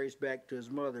have been traced back to his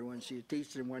mother when she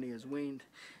teached him when he was weaned.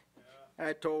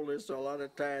 I told this a lot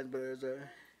of times, but there's a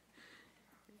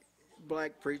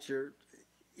black preacher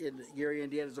in Gary,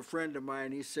 Indiana, is a friend of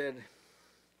mine. He said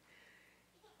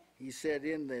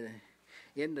in the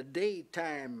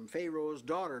daytime Pharaoh's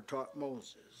daughter taught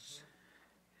Moses,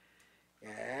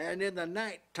 and in the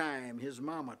nighttime his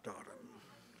mama taught him.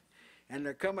 And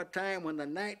there come a time when the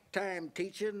nighttime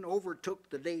teaching overtook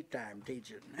the daytime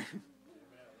teaching.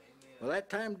 Well, that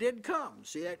time did come.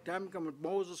 See, that time come when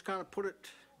Moses kind of put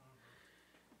it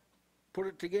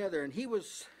together, and he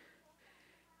was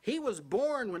He was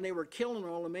born when they were killing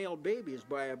all the male babies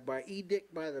by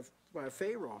edict by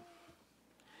Pharaoh.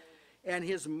 And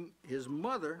his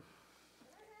mother,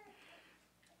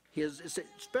 it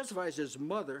specifies his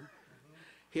mother.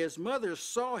 His mother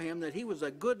saw him that he was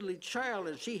a goodly child,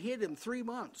 and she hid him 3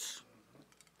 months.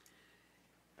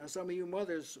 Now, some of you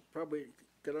mothers probably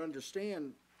could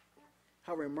understand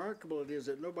how remarkable it is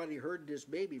that nobody heard this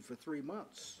baby for 3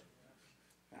 months.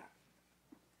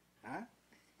 Huh?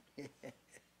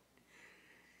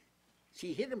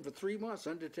 She hid him for 3 months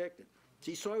undetected.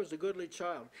 She saw he was a goodly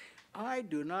child. I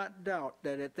do not doubt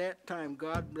that at that time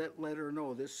God let her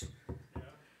know this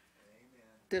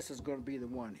is going to be the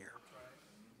one here.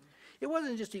 It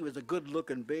wasn't just he was a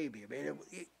good-looking baby. I mean,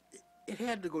 it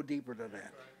had to go deeper than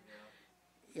that.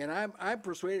 And I'm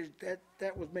persuaded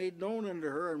that was made known unto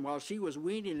her, and while she was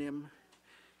weaning him,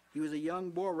 he was a young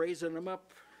boy raising him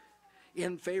up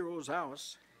in Pharaoh's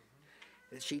house,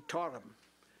 and she taught him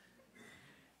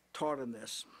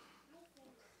this.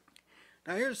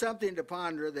 Now here's something to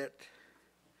ponder, that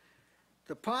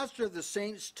the posture of the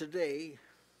saints today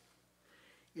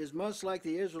is much like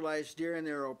the Israelites during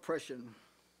their oppression.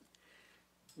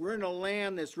 We're in a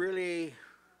land that's really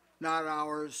not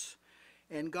ours,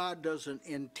 and God doesn't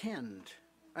intend.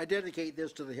 I dedicate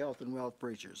this to the health and wealth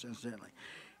preachers, incidentally.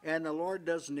 And the Lord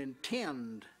doesn't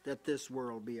intend that this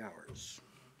world be ours.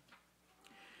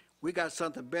 We got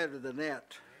something better than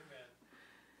that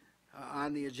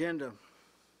on the agenda.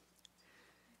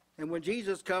 And when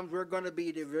Jesus comes, we're going to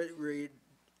be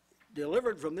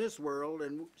delivered from this world.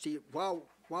 And see, while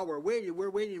we're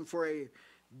waiting for a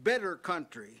better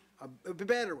country, a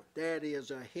better, that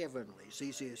is a heavenly.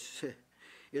 See,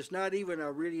 it's not even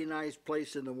a really nice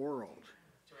place in the world.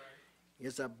 That's right.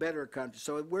 It's a better country.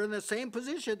 So we're in the same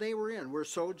position they were in. We're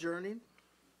sojourning.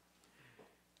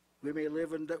 We may we're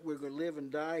going to live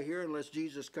and die here unless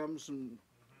Jesus comes and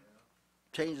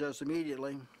changes us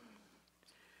immediately.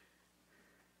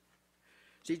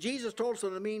 See, Jesus told us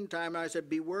in the meantime, I said,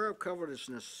 beware of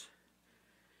covetousness,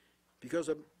 because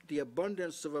of the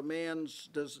abundance of a man's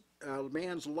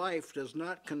life does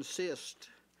not consist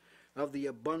of the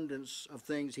abundance of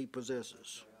things he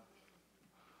possesses.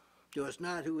 So it's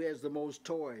not who has the most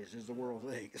toys, as the world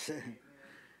thinks.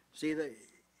 See,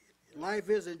 life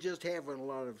isn't just having a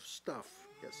lot of stuff.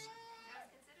 Yes.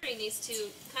 Considering these two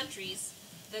countries,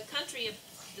 the country of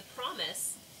the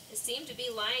promise seemed to be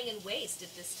lying in waste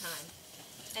at this time.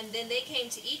 And then they came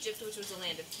to Egypt, which was a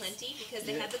land of plenty, because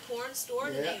they had the corn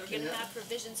stored and they were going to have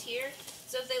provisions here.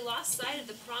 So if they lost sight of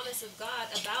the promise of God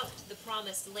about the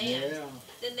promised land,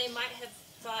 then they might have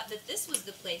thought that this was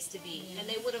the place to be, and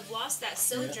they would have lost that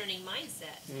sojourning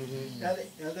mindset. Now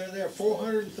they're there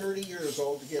 430 years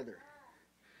altogether.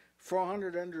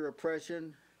 400 under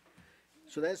oppression.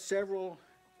 So that's several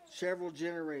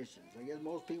generations. I guess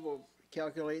most people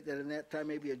calculate that in that time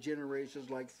maybe a generation is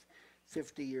like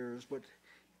 50 years, but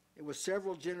it was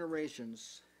several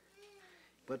generations,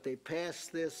 but they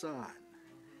passed this on.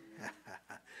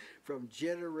 From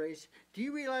generation. Do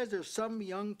you realize there's some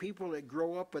young people that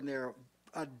grow up and they're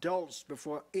adults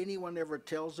before anyone ever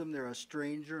tells them they're a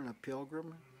stranger and a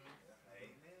pilgrim?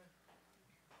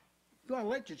 You want to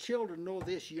let your children know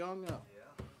this young up.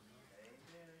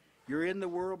 You're in the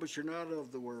world, but you're not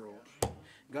of the world.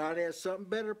 God has something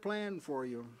better planned for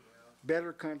you.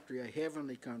 Better country, a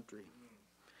heavenly country.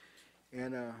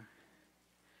 And a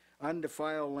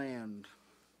undefiled land.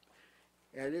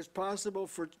 And it's possible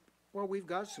for, well, we've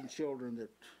got some children that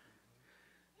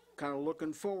kind of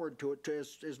looking forward to it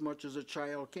as much as a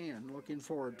child can, looking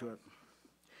forward to it.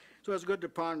 So it's good to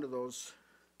ponder those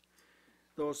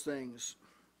things.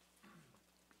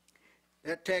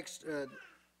 That text,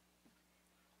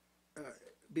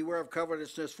 beware of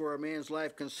covetousness, for a man's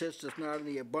life consisteth not in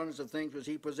the abundance of things which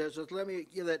he possesseth. Let me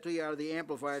give that to you out of the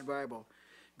Amplified Bible.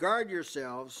 Guard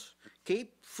yourselves,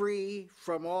 keep free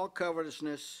from all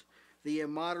covetousness, the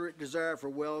immoderate desire for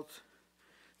wealth,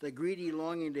 the greedy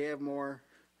longing to have more.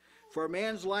 For a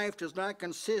man's life does not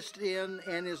consist in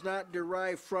and is not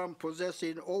derived from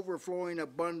possessing overflowing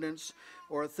abundance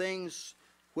or things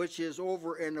which is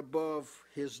over and above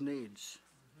his needs.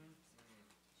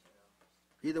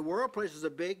 See, the world places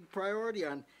a big priority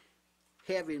on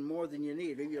having more than you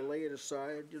need. Maybe you lay it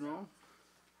aside, you know.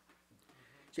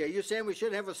 See, are you saying we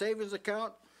shouldn't have a savings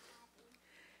account?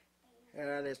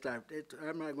 That's not.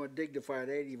 I'm not going to dignify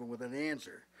that even with an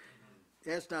answer.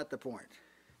 That's not the point.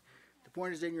 The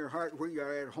point is in your heart, where you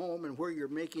are at home and where you're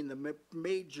making the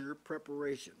major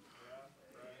preparation.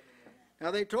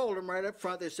 Now, they told him right up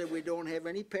front, they said, we don't have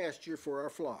any pasture for our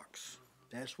flocks.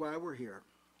 That's why we're here.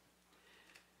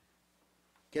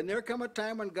 Can there come a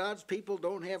time when God's people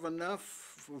don't have enough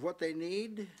for what they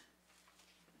need?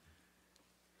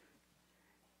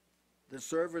 The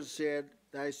servant said,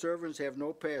 thy servants have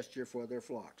no pasture for their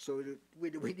flocks. So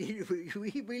we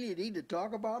really need to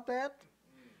talk about that?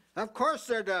 Of course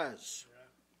there does.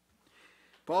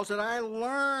 Paul said, I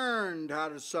learned how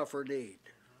to suffer need.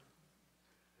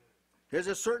 There's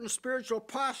a certain spiritual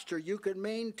posture you can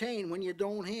maintain when you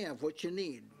don't have what you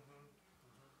need.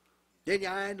 Then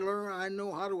I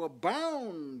know how to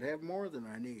abound, have more than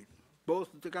I need. Both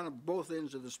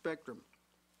ends of the spectrum.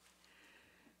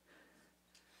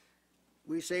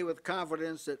 We say with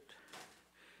confidence that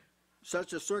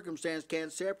such a circumstance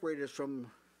can't separate us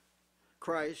from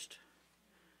Christ,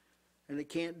 and it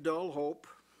can't dull hope,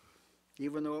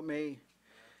 even though it may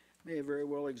very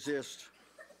well exist.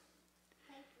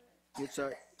 It's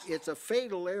a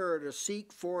fatal error to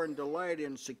seek for and delight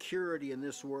in security in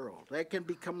this world. That can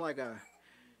become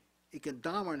it can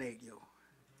dominate you.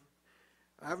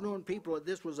 I've known people that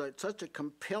this was such a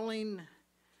compelling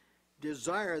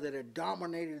desire that it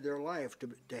dominated their life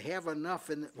to have enough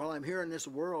while I'm here in this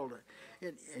world,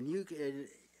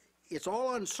 it's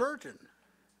all uncertain.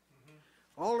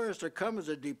 All there is to come is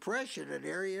a depression, and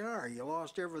there you are. You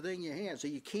lost everything you had, so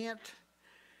you can't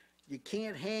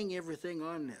hang everything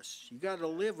on this. You got to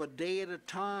live a day at a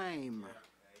time.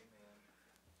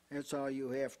 That's how you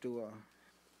have to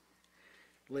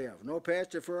live. No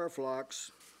pasture for our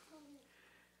flocks.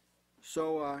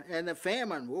 So, and the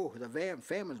famine,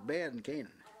 famine's bad in Canaan.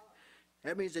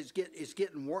 That means it's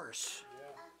getting worse.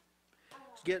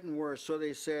 It's getting worse. So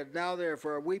they said, now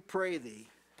therefore, we pray thee.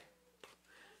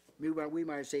 We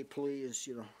might say, please,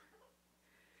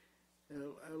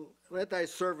 let thy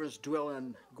servants dwell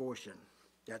in Goshen.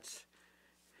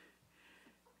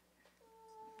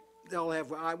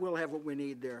 I will have what we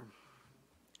need there.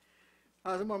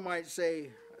 Someone might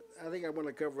say, I think I want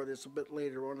to cover this a bit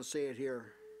later. I want to say it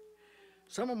here.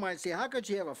 Someone might say, how could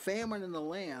you have a famine in the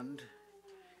land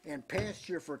and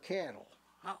pasture for cattle?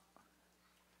 How?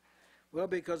 Well,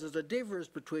 because there's a difference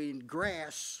between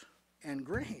grass and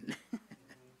grain.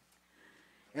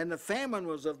 And the famine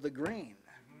was of the grain,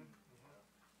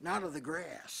 not of the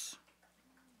grass.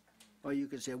 Well, you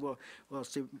could say, well,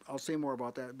 I'll say more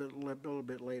about that a little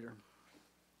bit later.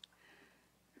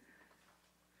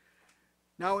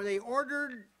 Now, they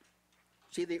ordered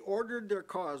their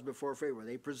cause before Pharaoh.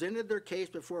 They presented their case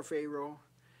before Pharaoh.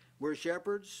 We're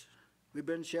shepherds. We've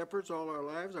been shepherds all our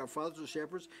lives. Our fathers were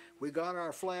shepherds. We got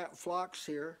our flocks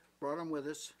here, brought them with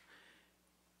us.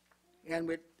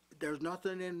 And there's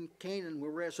nothing in Canaan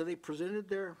where we're at. So they presented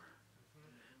their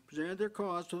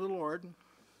cause to the Lord.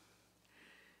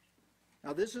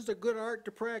 Now, this is a good art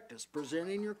to practice,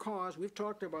 presenting your cause. We've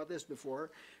talked about this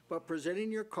before, but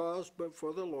presenting your cause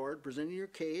before the Lord, presenting your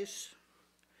case.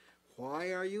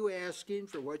 Why are you asking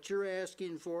for what you're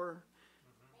asking for?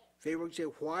 Pharaoh would say,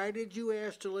 why did you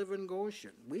ask to live in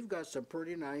Goshen? We've got some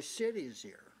pretty nice cities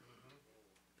here.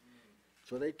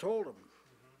 So they told him.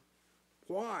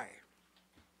 Why?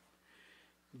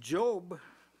 Job,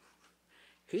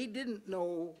 he didn't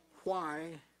know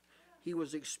why he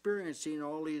was experiencing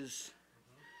all these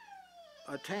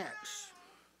attacks.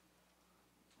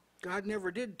 God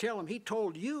never did tell him. He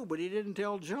told you, but he didn't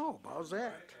tell Job. How's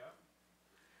that?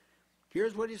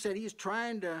 Here's what he said. He's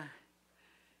trying to,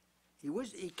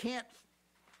 he can't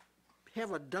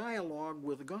have a dialogue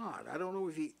with God. I don't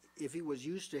know if he was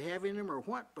used to having him or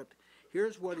what, but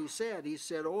here's what he said. He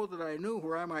said, oh, that I knew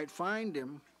where I might find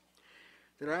him,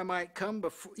 that I might come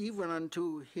even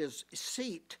unto his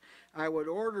seat. I would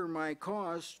order my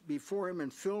cause before him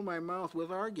and fill my mouth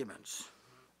with arguments.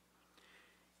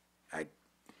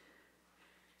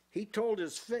 He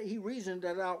reasoned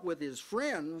that out with his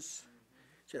friends.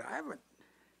 He said,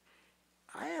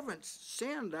 I haven't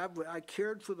sinned. I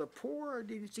cared for the poor.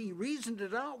 He reasoned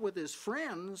it out with his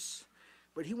friends,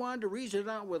 but he wanted to reason it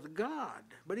out with God.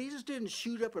 But he just didn't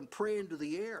shoot up and pray into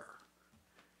the air.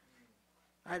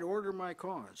 I'd order my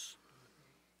cause.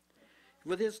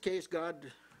 With his case,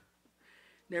 God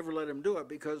never let him do it,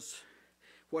 because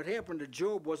what happened to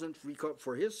Job wasn't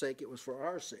for his sake, it was for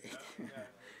our sake. It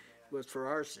was for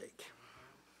our sake.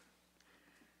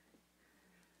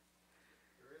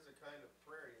 There is a kind of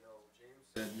prayer, James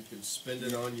said you can spend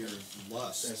it on your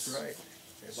lusts. That's right.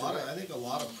 I think a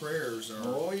lot of prayers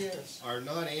are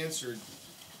not answered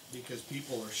because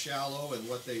people are shallow, and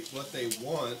what they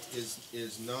want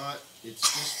is not, it's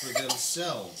just for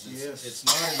themselves. It's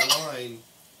not in line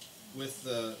with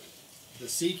the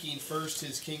seeking first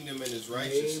his kingdom and his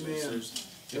righteousness.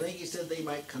 Amen. I think he said they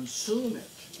might consume it.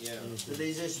 Yeah. That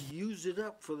they just use it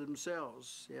up for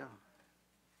themselves. Yeah.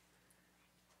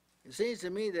 It seems to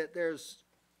me that there's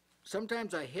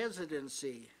sometimes a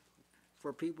hesitancy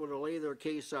for people to lay their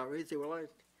case out. They say, well,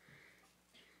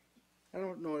 I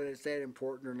don't know that it's that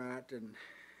important or not.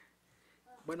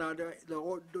 But now the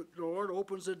Lord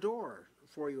opens the door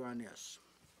for you on this.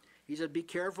 He said, be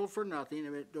careful for nothing,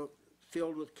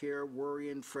 filled with care,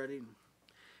 worry, and fretting.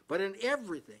 But in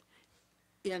everything,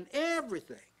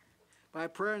 by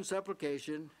prayer and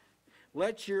supplication,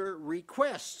 let your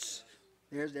requests,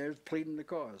 there's pleading the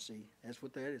cause, see, that's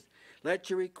what that is. Let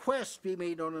your requests be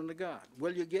made known unto God.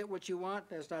 Will you get what you want?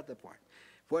 That's not the point.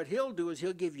 What he'll do is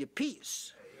he'll give you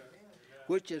peace,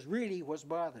 which is really what's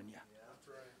bothering you.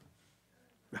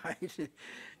 Right?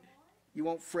 You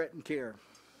won't fret and care.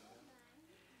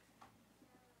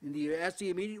 And that's the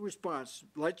immediate response.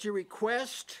 Let your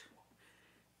request,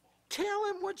 tell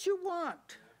him what you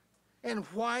want and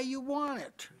why you want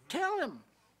it. Tell him.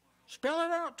 Spell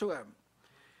it out to him.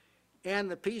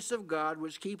 And the peace of God,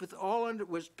 which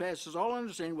passes all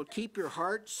understanding, will keep your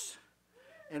hearts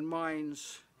and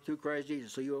minds through Christ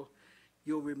Jesus. So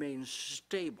you'll remain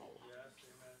stable.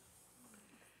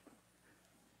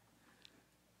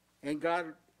 And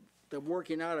God, the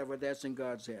working out of it, that's in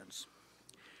God's hands.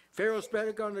 Pharaoh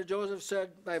spake unto Joseph,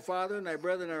 said, thy father and thy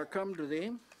brethren are come to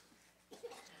thee.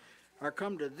 Are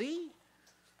come to thee?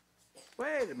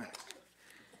 Wait a minute.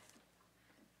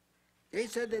 They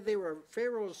said that they were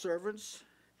Pharaoh's servants.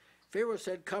 Pharaoh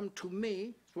said, come to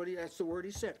me. That's the word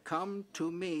he said, come to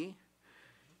me.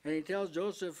 And he tells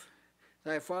Joseph,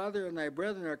 thy father and thy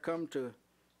brethren are come to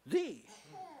thee.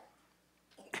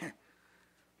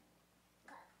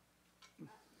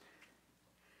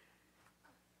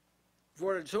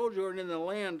 For the sojourn in the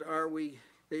land are we,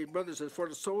 the brother says, for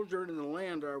the sojourn in the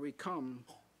land are we come.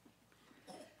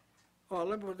 Oh,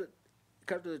 let me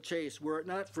cut to the chase. Were it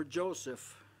not for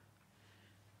Joseph,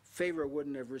 Pharaoh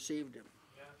wouldn't have received him.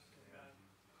 Yes,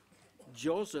 amen.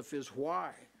 Joseph is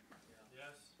why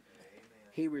Yes.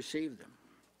 he received them.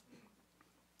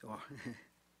 Oh.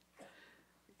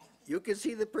 You can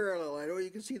see the parallel. I know you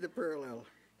can see the parallel.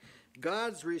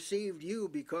 God's received you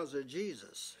because of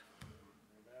Jesus.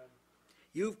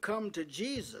 You've come to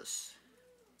Jesus,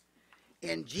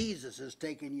 and Jesus has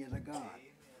taken you to God.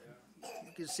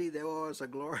 You can see that. Oh, it's a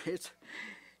glorious.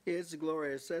 It's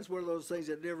glorious. That's one of those things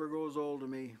that never grows old to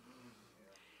me.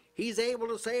 He's able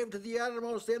to save to the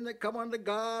uttermost them that come unto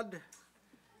God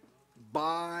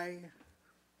by,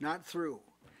 not through,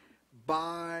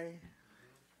 by.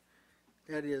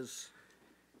 That is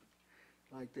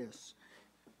like this.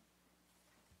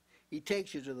 He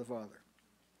takes you to the Father.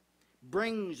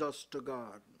 Brings us to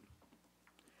God.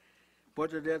 Put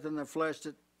to death in the flesh,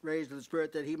 that raised in the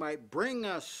spirit, that he might bring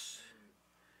us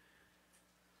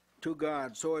to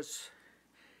God. So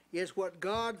it's what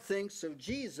God thinks of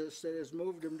Jesus that has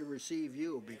moved him to receive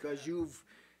you, because you've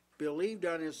believed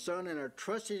on his Son and are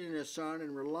trusting in his Son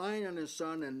and relying on his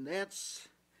Son, and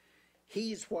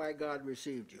he's why God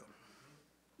received you.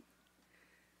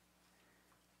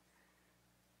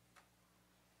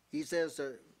 He says,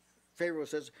 Pharaoh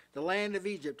says, the land of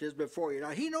Egypt is before you. Now,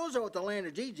 he knows about the land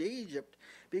of Egypt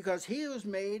because he was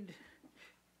made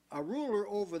a ruler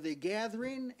over the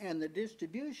gathering and the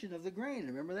distribution of the grain.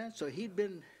 Remember that? So he'd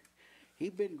been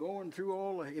going through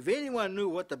all. If anyone knew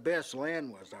what the best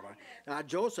land was, now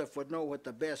Joseph would know what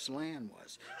the best land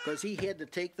was, because he had to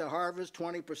take the harvest,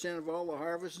 20% of all the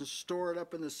harvest, and store it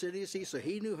up in the city. See, so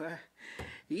he knew.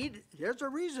 There's a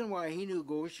reason why he knew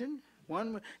Goshen.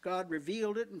 One, God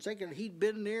revealed it, and second, he'd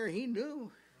been there, he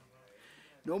knew.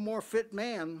 No more fit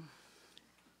man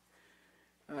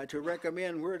to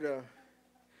recommend where to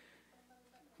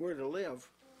live.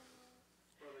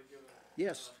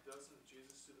 Yes. Doesn't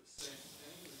Jesus do the same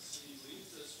thing? He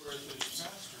leads us where there's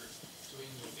pasture, so we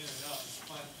can go in and out and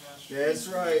find pasture. That's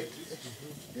right.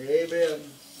 Amen.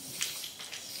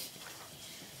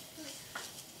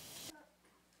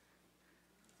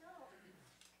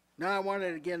 Now I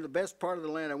wanted, again, the best part of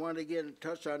the land, I wanted to again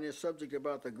touch on this subject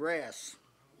about the grass.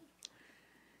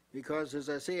 Because as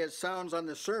I say, it sounds on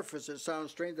the surface, it sounds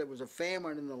strange there was a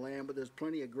famine in the land, but there's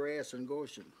plenty of grass in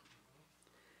Goshen.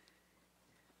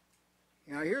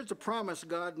 Now here's the promise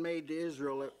God made to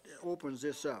Israel that opens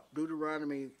this up.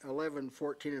 Deuteronomy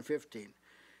 11:14 and 15.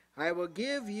 I will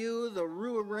give you the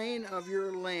rain of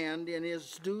your land in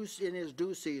his due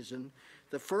season,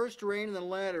 the first rain and the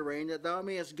latter rain, that thou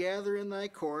mayest gather in thy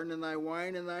corn and thy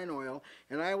wine and thine oil,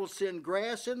 and I will send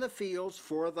grass in the fields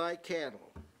for thy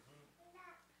cattle,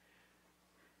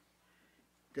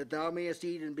 that thou mayest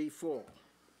eat and be full.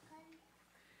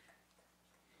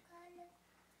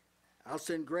 I'll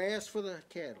send grass for the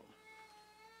cattle.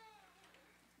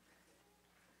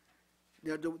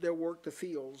 They'll work the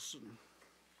fields and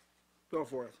so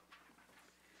forth.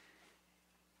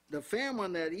 the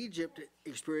famine that Egypt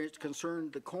experienced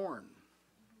concerned the corn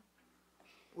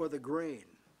or the grain,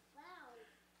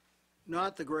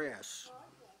 not the grass.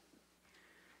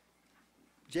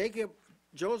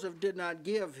 Joseph did not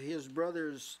give his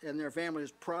brothers and their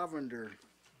families provender,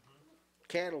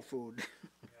 cattle food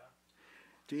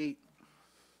to eat.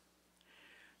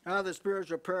 Now the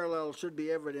spiritual parallel should be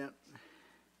evident.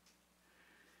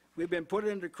 We've been put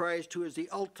into Christ, who is the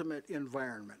ultimate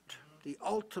environment. The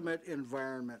ultimate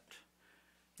environment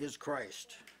is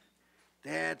Christ.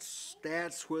 That's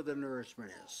where the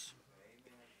nourishment is.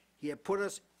 He had put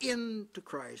us into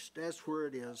Christ. That's where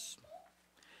it is.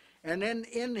 And then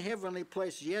in heavenly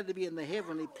places, you had to be in the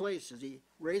heavenly places. He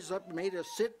raised up and made us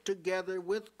sit together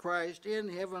with Christ in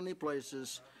heavenly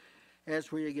places.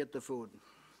 That's where you get the food.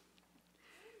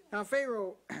 Now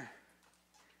Pharaoh,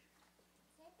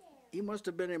 he must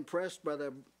have been impressed by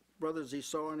the brothers he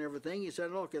saw and everything. He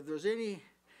said, look, if there's any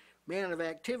man of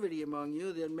activity among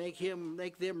you, then make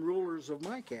them rulers of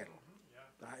my cattle.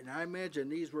 And I imagine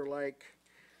these were like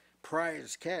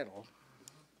prize cattle.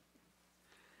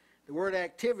 The word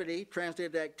activity,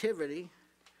 translated activity,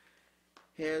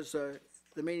 has the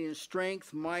meaning of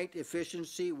strength, might,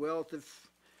 efficiency, wealth.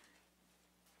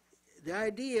 The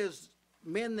idea is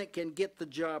men that can get the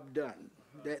job done.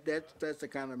 That's the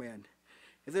kind of man.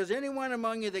 If there's anyone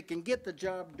among you that can get the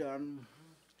job done,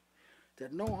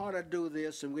 that know how to do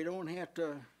this, and we don't have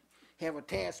to have a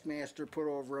taskmaster put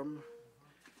over them,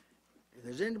 if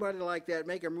there's anybody like that,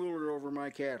 make him ruler over my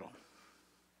cattle.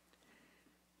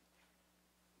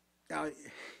 Now,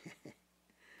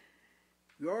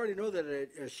 you already know that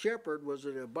a shepherd was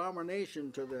an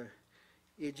abomination to the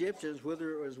Egyptians,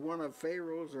 whether it was one of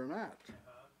Pharaoh's or not.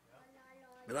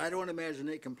 But I don't imagine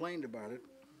they complained about it.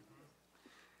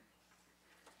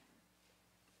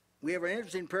 We have an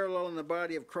interesting parallel in the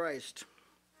body of Christ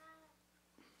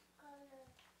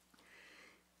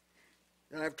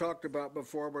that I've talked about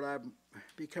before, but I'm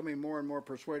becoming more and more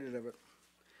persuaded of it.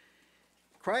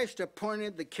 Christ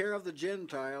appointed the care of the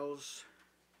Gentiles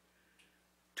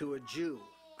to a Jew.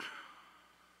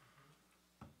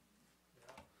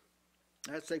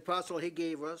 That's the apostle he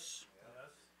gave us.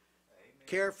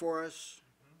 Care for us,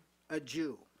 a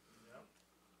Jew.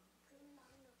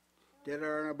 That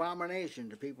are an abomination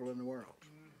to people in the world.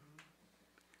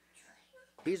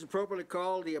 He's appropriately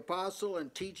called the apostle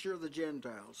and teacher of the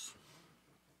Gentiles.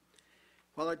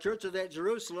 While the church of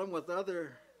Jerusalem with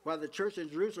other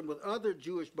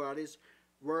Jewish bodies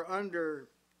were under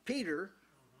Peter,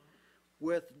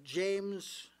 with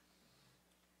James,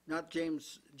 not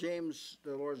James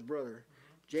the Lord's brother,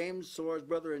 James the Lord's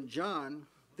brother and John,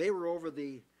 they were over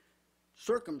the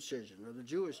circumcision of the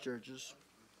Jewish churches.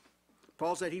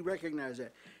 Paul said he recognized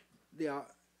that.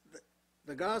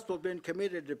 The gospel had been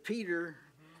committed to Peter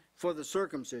for the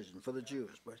circumcision, for the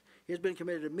Jews, but it's been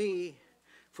committed to me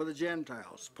for the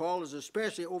Gentiles. Paul is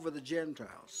especially over the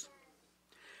Gentiles.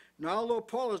 Now, although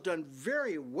Paul has done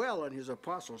very well in his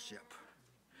apostleship,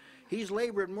 he's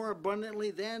labored more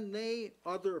abundantly than they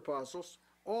other apostles,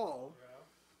 all.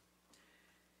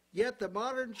 Yet the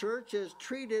modern church has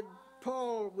treated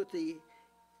Paul with the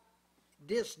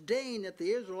disdain that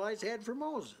the Israelites had for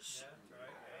Moses.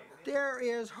 There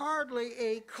is hardly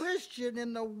a Christian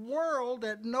in the world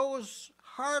that knows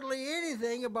hardly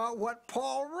anything about what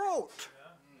Paul wrote.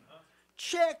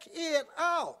 Check it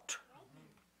out.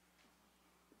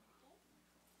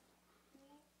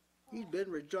 He's been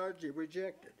largely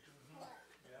rejected.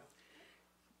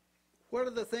 What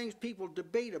are the things people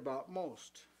debate about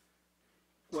most?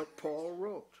 What Paul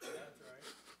wrote.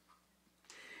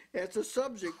 That's a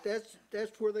subject,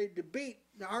 that's where they debate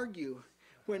and argue.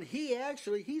 When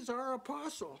he's our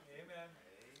apostle. Amen.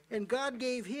 And God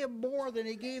gave him more than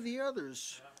he gave the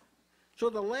others. So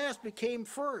the last became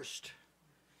first.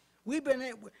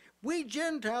 We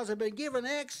Gentiles have been given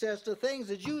access to things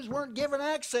the Jews weren't given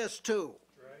access to.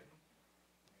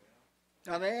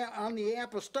 Right. On the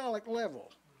apostolic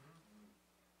level.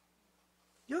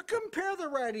 You compare the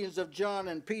writings of John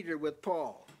and Peter with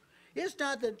Paul. It's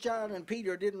not that John and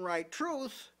Peter didn't write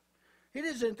truth. It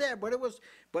isn't that,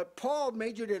 but Paul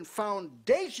majored in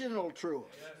foundational truth.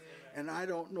 Yes, and I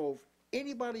don't know if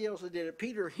anybody else that did it.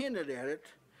 Peter hinted at it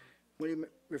when he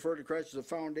referred to Christ as a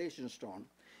foundation stone.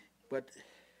 But,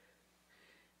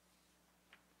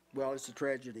 well, it's a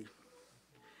tragedy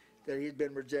that he's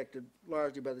been rejected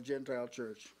largely by the Gentile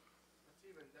church.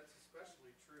 That's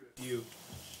especially true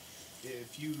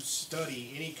if you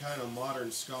study any kind of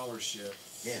modern scholarship.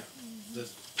 Yeah.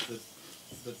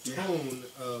 The tone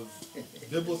of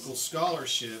biblical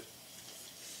scholarship,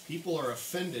 people are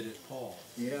offended at Paul.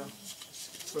 Yeah.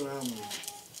 Phenomenal.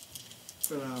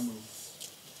 Phenomenal.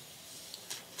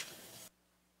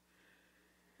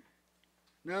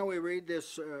 Now we read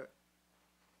this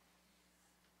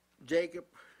Jacob.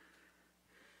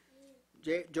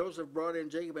 Joseph brought in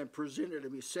Jacob and presented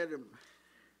him. He set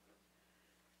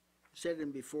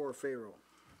him before Pharaoh.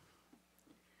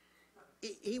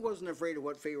 He wasn't afraid of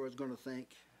what Pharaoh was going to think,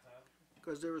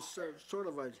 because there was sort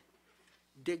of a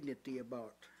dignity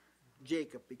about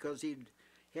Jacob, because he'd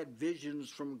had visions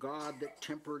from God that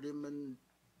tempered him and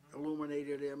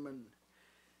illuminated him, and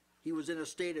he was in a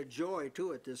state of joy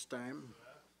too at this time.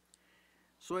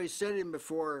 So he set him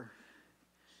before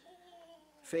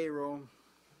Pharaoh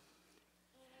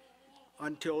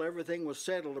until everything was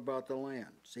settled about the land.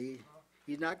 See,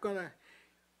 he's not going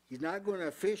to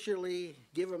officially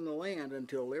give him the land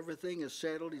until everything is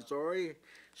settled. He's already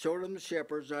showed him the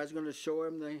shepherds. Now he's going to show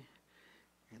him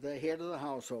the head of the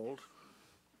household.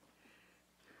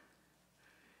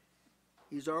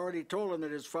 He's already told him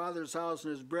that his father's house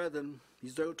and his brethren,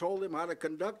 he's told him how to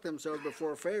conduct themselves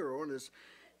before Pharaoh, and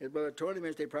about 20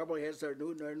 minutes they probably had their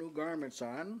new garments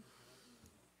on.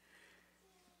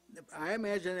 I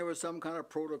imagine there was some kind of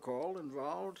protocol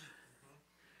involved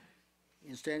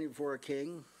in standing before a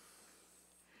king.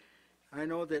 I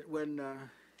know that when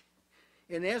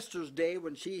in Esther's day,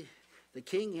 when the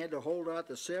king had to hold out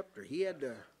the scepter, he had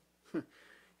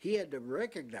to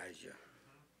recognize you.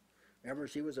 Remember,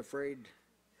 she was afraid,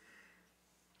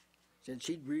 since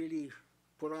she'd really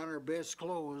put on her best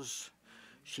clothes,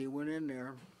 she went in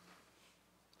there.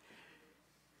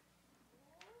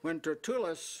 When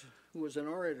Tertullus, who was an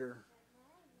orator,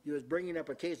 he was bringing up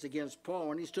a case against Paul,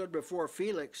 when he stood before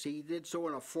Felix, he did so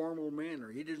in a formal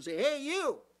manner. He didn't say, "Hey,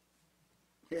 you!"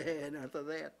 None of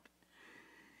that.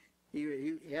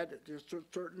 He had just a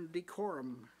certain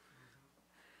decorum.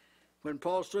 When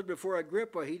Paul stood before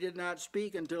Agrippa, he did not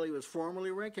speak until he was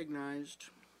formally recognized.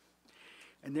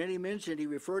 And then he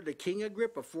referred to King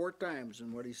Agrippa 4 times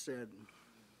in what he said.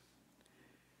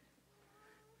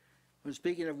 When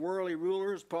speaking of worldly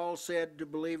rulers, Paul said to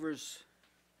believers,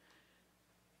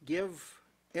 "Give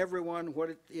everyone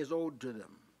what is owed to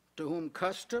them. To whom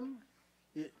custom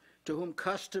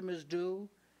is due."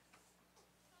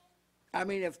 I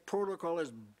mean, if protocol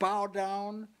is bow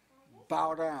down,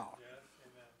 bow down. Yes,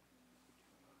 amen.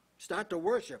 It's not to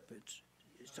worship,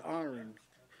 it's honoring.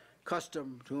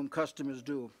 Custom, to whom custom is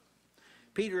due.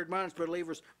 Peter admonished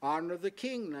believers, honor the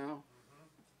king now.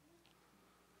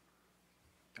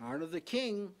 Honor the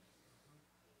king.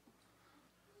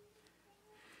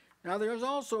 Now there's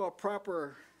also a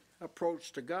proper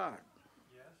approach to God.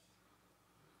 Yes.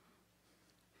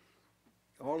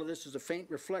 All of this is a faint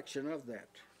reflection of that.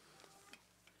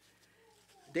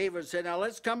 David said, now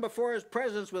let's come before his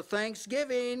presence with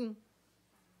thanksgiving.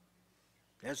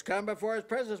 Let's come before his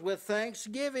presence with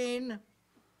thanksgiving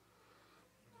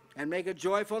and make a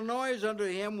joyful noise unto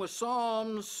him with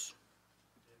psalms.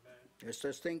 Let's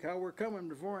just think how we're coming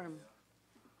before him.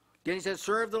 Then he said,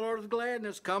 serve the Lord with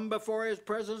gladness. Come before his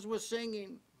presence with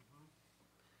singing.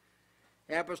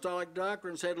 Apostolic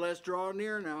doctrine said, let's draw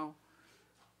near now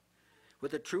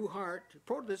with a true heart.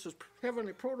 This is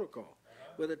heavenly protocol.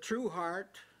 With a true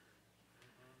heart,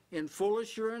 in full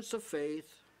assurance of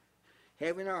faith,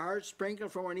 having our hearts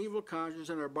sprinkled from an evil conscience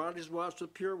and our bodies washed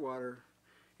with pure water.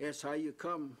 That's how you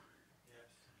come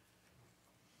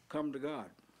to God.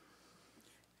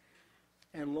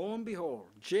 And lo and behold,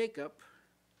 Jacob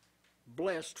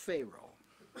blessed Pharaoh.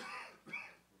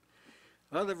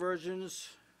 Other versions,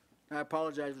 I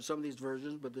apologize for some of these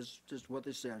versions, but this is just what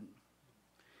they said.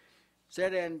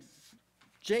 Said, and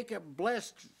Jacob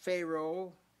blessed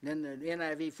Pharaoh, then the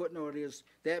NIV footnote is,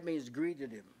 that means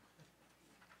greeted him.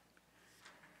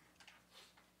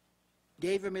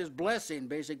 Gave him his blessing,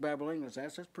 basic Bible English.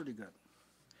 That's pretty good.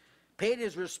 Paid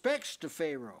his respects to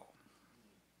Pharaoh.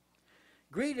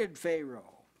 Greeted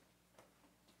Pharaoh.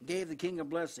 Gave the king a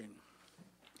blessing.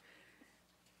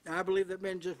 I believe that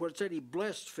meant just what it said. He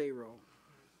blessed Pharaoh.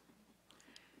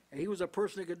 And he was a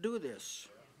person that could do this.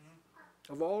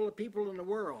 Of all the people in the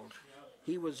world,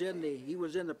 he was in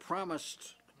the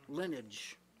promised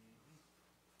lineage.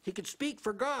 He could speak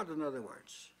for God, in other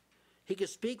words. He could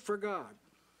speak for God.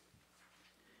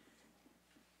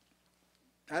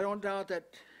 I don't doubt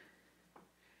that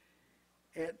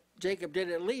Jacob did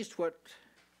at least what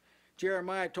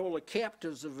Jeremiah told the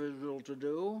captives of Israel to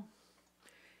do.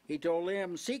 He told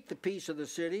them, seek the peace of the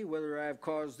city, whether I have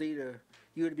caused you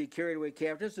to be carried away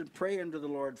captives, and pray unto the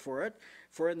Lord for it.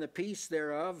 For in the peace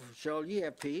thereof shall ye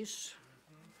have peace.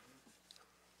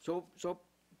 So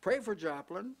pray for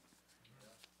Joplin.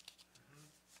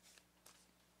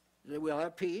 That we'll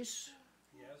have peace.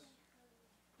 Yes.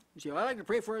 You see, I like to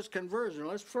pray for his conversion.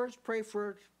 Let's first pray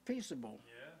for it peaceable.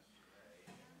 Yes.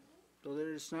 So that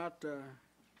it's not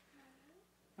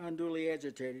unduly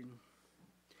agitated.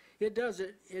 It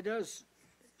does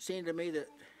seem to me that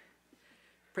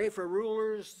pray for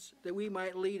rulers that we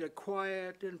might lead a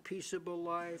quiet and peaceable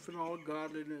life in all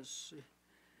godliness.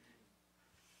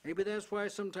 Maybe that's why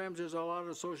sometimes there's a lot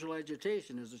of social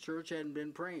agitation, as the church hadn't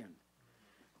been praying.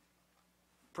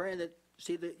 Praying that,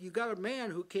 see, that you got a man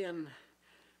who can,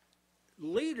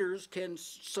 leaders can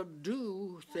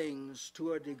subdue things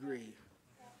to a degree.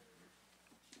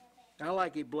 I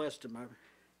like he blessed him.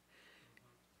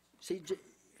 See, Brother,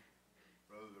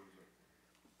 there was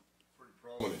a pretty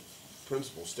prominent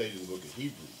principle stated in the book of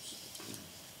Hebrews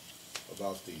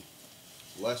about the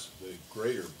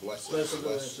greater blessing.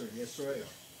 That's right.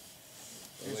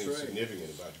 Something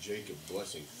significant about Jacob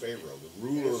blessing Pharaoh, the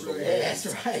ruler of the land. That's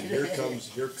right. And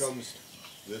here comes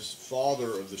this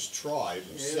father of this tribe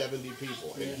of 70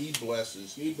 people, and he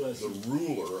blesses the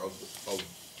ruler of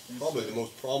probably the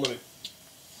most prominent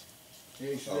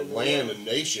land and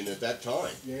nation at that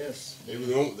time. Yes.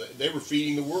 They were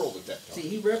feeding the world at that time. See,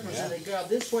 he represented God.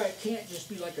 That's why it can't just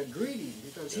be like a greeting,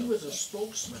 because he was a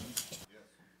spokesman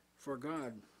for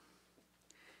God.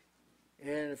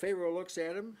 And Pharaoh looks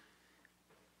at him.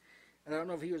 I don't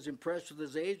know if he was impressed with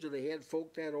his age, or they had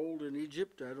folk that old in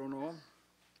Egypt. I don't know.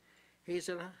 He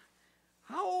said,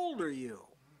 "How old are you?"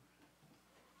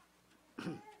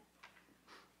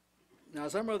 Now,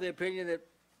 some are of the opinion that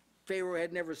Pharaoh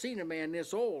had never seen a man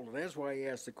this old, and that's why he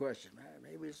asked the question.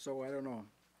 Maybe so, I don't know.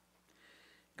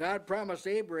 God promised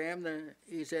Abraham,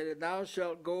 he said, "Thou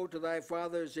shalt go to thy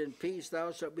fathers in peace,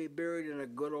 thou shalt be buried in a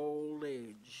good old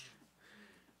age."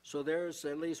 So there's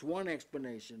at least one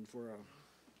explanation for a...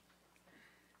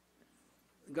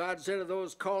 God said of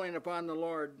those calling upon the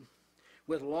Lord,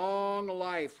 "With long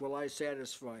life will I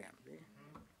satisfy him."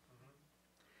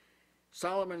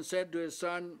 Solomon said to his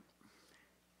son,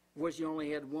 wish he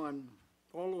only had one,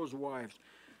 all those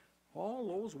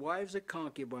wives and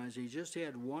concubines, he just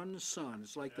had one son.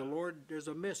 It's like the Lord, there's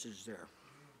a message there.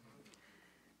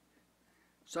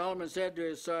 Solomon said to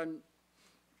his son,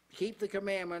 "Keep the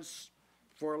commandments,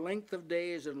 for a length of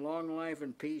days and long life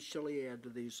and peace shall he add to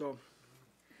thee." So,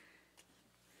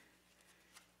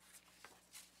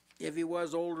 if he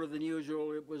was older than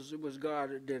usual, it was God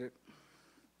that did it.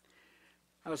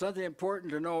 Now, something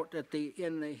important to note that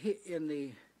in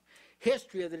the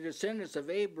history of the descendants of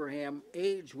Abraham,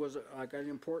 age was like an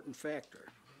important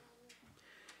factor,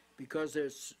 because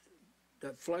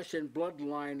that flesh and blood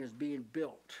line is being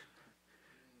built.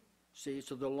 See,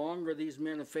 so the longer these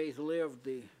men of faith lived,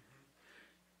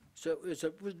 so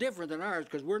it was different than ours,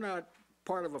 because we're not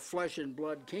part of a flesh and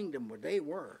blood kingdom, but they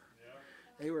were.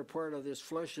 They were part of this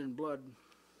flesh and blood.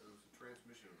 It was the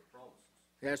transmission of the promises.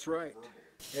 That's right.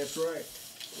 That's right.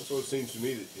 So it seems to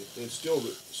me that it's still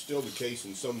the case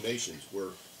in some nations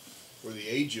where the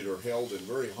aged are held in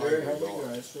very high regard.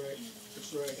 That's right.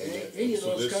 That's right. And Any of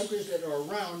so those countries that are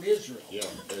around Israel. Yeah,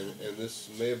 and this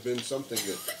may have been something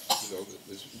that,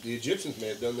 the Egyptians may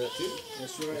have done that too.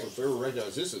 That's right. So Pharaoh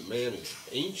recognized this man is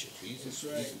ancient. He's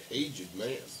right. He's an aged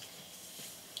man.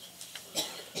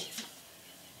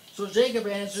 So Jacob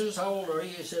answers, "How old are you?"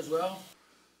 He says, "Well,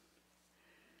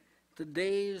 the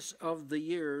days of the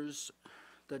years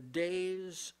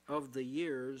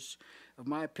of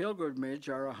my pilgrimage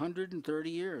are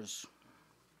 130 years.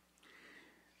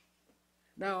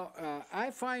 Now,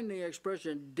 I find the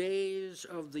expression "days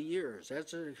of the years."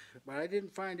 But I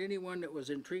didn't find anyone that was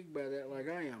intrigued by that like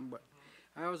I am. But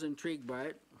I was intrigued by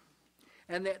it,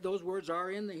 and those words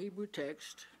are in the Hebrew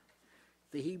text.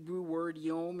 The Hebrew word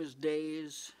 "yom" is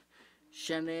days.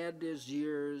 Shened is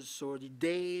years, so the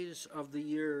days of the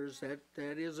years, that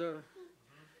is a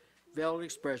valid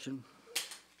expression.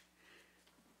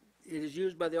 It is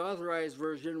used by the Authorized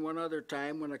Version one other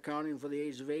time when accounting for the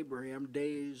age of Abraham,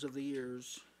 days of the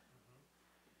years.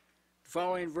 The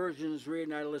following versions read,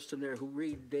 and I list them there, who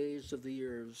read days of the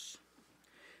years.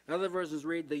 Other versions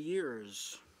read the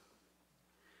years.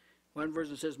 One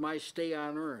version says, "My stay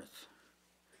on earth."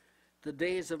 The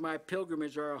days of my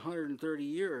pilgrimage are 130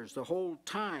 years. The whole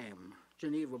time,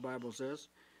 Geneva Bible says.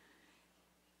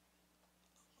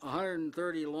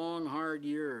 130 long, hard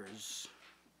years,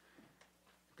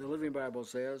 the Living Bible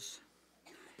says.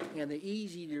 And the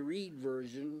easy-to-read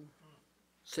version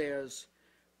says,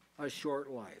 "a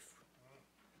short life."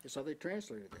 That's how they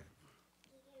translated that.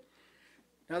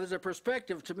 Now, there's a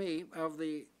perspective to me of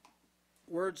the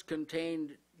words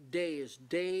contained days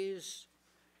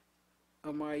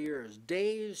of my years.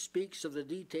 Days speaks of the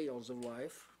details of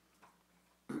life.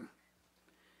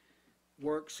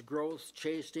 Works, growth,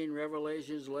 chastening,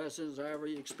 revelations, lessons, however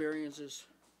experiences.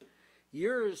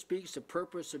 Years speaks of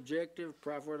purpose, objective,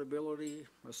 profitability,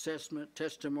 assessment,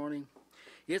 testimony.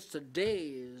 It's the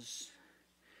days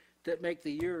that make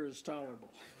the years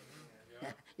tolerable.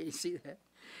 You see that?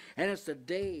 And it's the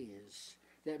days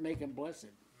that make them blessed.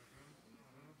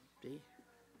 See?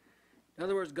 In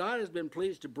other words, God has been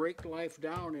pleased to break life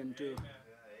down into...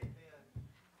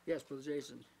 Yes, Brother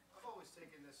Jason. I've always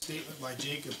taken this statement by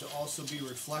Jacob to also be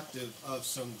reflective of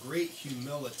some great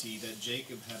humility that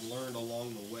Jacob had learned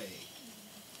along the way.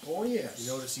 Oh, yes.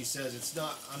 You notice he says,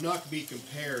 I'm not to be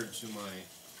compared to my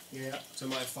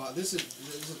father. This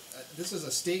is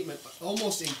a statement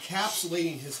almost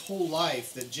encapsulating his whole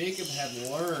life, that Jacob had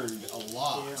learned a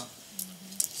lot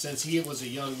since he was a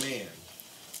young man.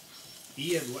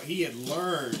 He had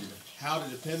learned how to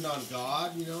depend on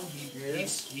God. You know,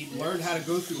 he'd learned how to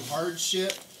go through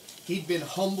hardship. He'd been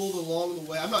humbled along the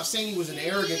way. I'm not saying he was an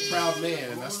arrogant, proud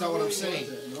man. That's not what I'm saying.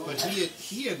 But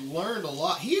he had learned a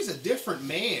lot. He is a different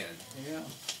man.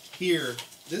 Here,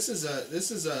 this is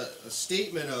a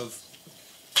statement of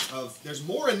there's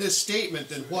more in this statement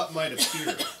than what might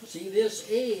appear. See, this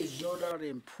age no doubt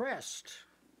impressed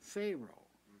Pharaoh.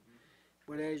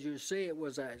 But as you say, it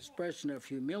was an expression of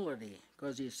humility,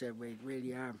 because he said, wait,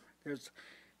 really, there's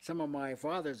some of my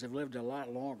fathers have lived a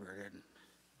lot longer than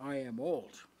I am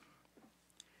old.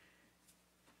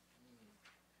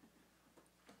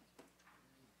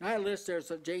 I list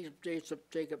there's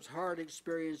Jacob's hard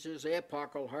experiences,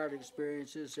 epochal hard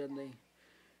experiences, and the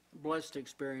blessed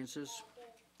experiences.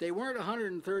 They weren't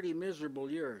 130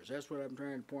 miserable years. That's what I'm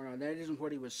trying to point out. That isn't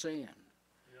what he was saying.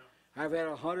 I've had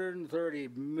 130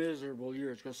 miserable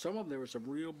years, because some of them, there were some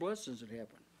real blessings that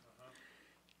happened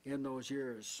in those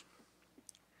years.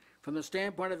 From the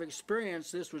standpoint of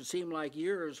experience, this would seem like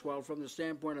years, while from the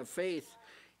standpoint of faith,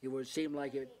 it would seem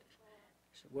like it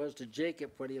was to Jacob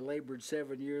when he labored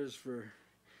 7 years for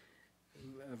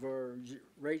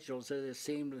Rachel. Said it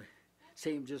seemed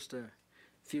just a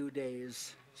few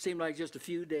days. Seemed like just a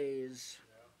few days.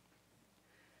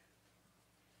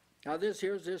 Now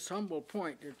here's this humble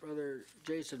point that Brother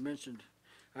Jason mentioned.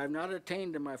 I have not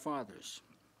attained to my fathers.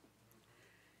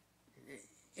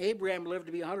 Abraham lived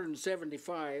to be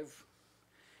 175.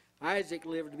 Isaac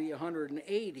lived to be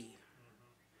 180.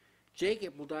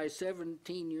 Jacob will die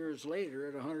 17 years later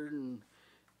at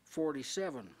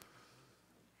 147.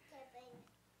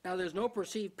 Now there's no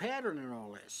perceived pattern in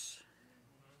all this.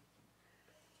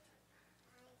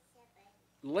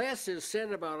 Less is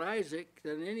said about Isaac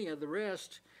than any of the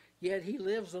rest, yet he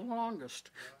lives the longest.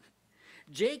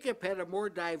 Jacob had a more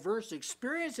diverse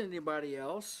experience than anybody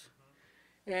else,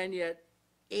 and yet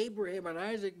Abraham and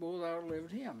Isaac both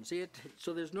outlived him. See it?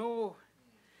 So this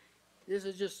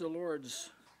is just the Lord's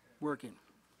working.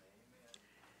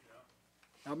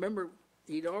 Now remember,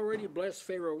 he'd already blessed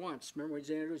Pharaoh once. Remember when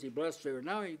he's introduced, he blessed Pharaoh.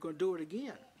 Now he's going to do it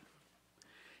again.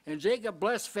 And Jacob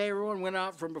blessed Pharaoh and went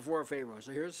out from before Pharaoh.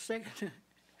 So here's the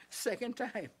second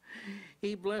time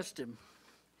he blessed him.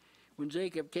 When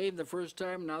Jacob came the first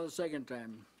time, now the second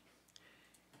time.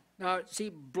 Now, see,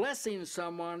 blessing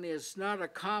someone is not a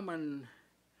common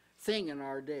thing in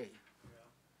our day.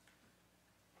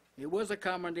 It was a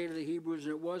common day to the Hebrews,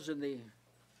 and it was in the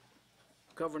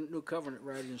New Covenant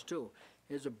writings too.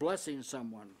 Is a blessing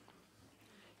someone.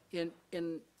 In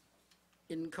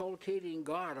inculcating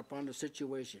God upon the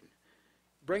situation.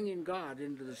 Bringing God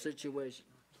into the situation.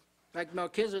 Like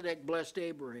Melchizedek blessed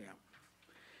Abraham.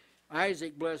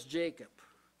 Isaac blessed Jacob.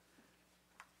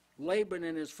 Laban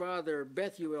and his father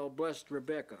Bethuel blessed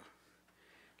Rebekah.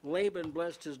 Laban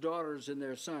blessed his daughters and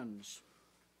their sons.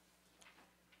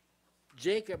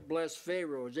 Jacob blessed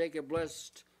Pharaoh. Jacob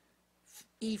blessed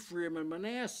Ephraim and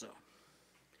Manasseh.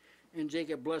 And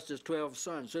Jacob blessed his 12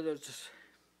 sons. So there's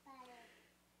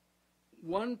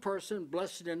one person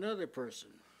blessing another person.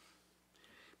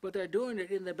 But they're doing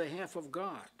it in the behalf of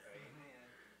God.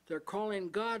 They're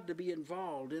calling God to be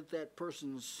involved in that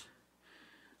person's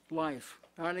life.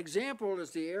 Now, an example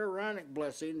is the Aaronic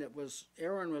blessing that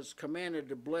Aaron was commanded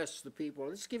to bless the people.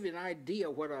 Let's give you an idea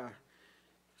what a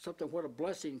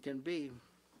blessing can be.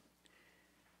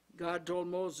 God told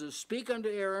Moses, "Speak unto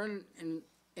Aaron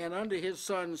and unto his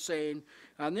sons, saying,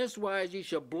 On this wise ye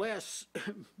shall bless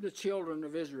the children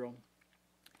of Israel,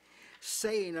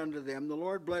 saying unto them, The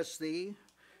Lord bless thee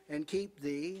and keep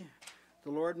thee. The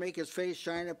Lord make his face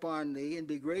shine upon thee, and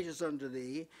be gracious unto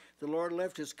thee. The Lord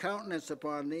lift his countenance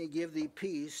upon thee, give thee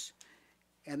peace.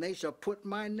 And they shall put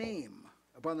my name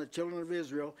upon the children of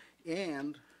Israel,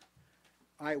 and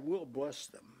I will bless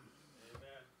them."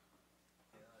 Amen.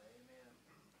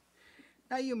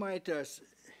 Now you might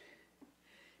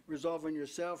resolve in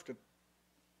yourself to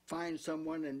find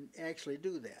someone and actually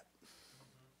do that.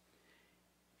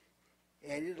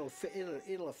 And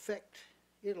it'll affect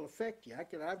it'll affect you.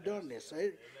 I've done this.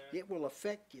 It will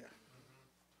affect you.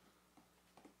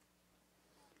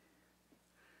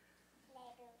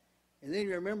 And then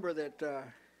you remember that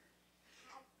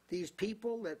these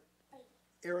people that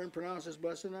Aaron pronounced his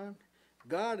blessing on,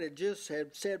 God had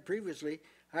said previously,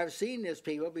 I've seen this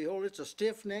people, behold, it's a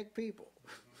stiff-necked people.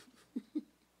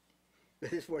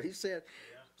 That is what he said.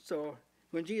 Yeah. So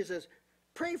when Jesus says,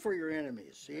 pray for your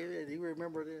enemies, you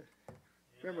remember this?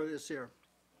 Remember this here.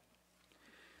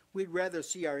 We'd rather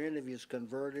see our enemies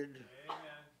converted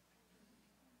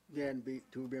than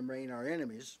to remain our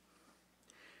enemies.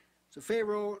 So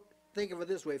Pharaoh, think of it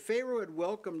this way. Pharaoh had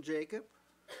welcomed Jacob.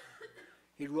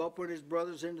 He'd welcomed his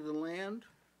brothers into the land.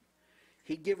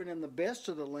 He'd given them the best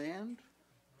of the land.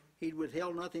 He'd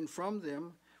withheld nothing from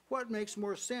them. What makes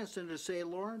more sense than to say,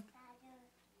 Lord,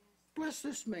 bless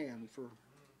this man for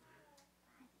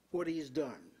what he's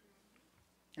done.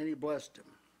 And he blessed him.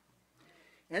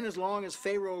 And as long as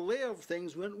Pharaoh lived,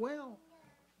 things went well.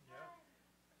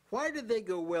 Why did they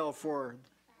go well for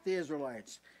the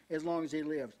Israelites as long as he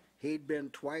lived? He'd been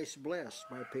twice blessed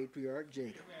by patriarch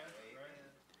Jacob.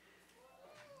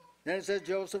 Then it says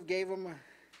Joseph gave him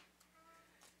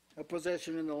a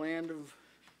possession in the land of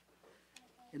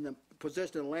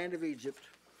Egypt,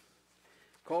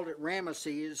 called it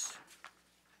Ramesses,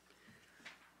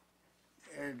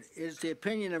 and it's the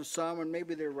opinion of some, and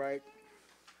maybe they're right,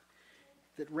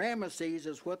 that Ramesses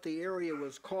is what the area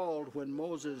was called when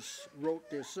Moses wrote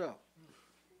this up.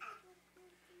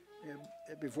 And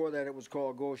before that, it was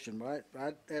called Goshen, but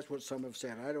that's what some have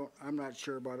said. I'm not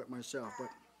sure about it myself, but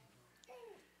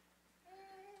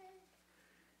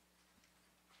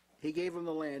he gave him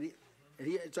the land.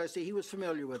 As I say, he was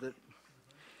familiar with it.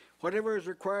 Whatever is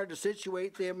required to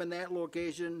situate them in that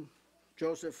location,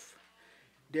 Joseph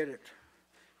did it.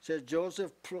 It says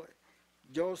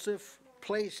Joseph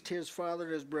placed his father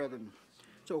and his brethren.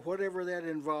 So whatever that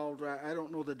involved, I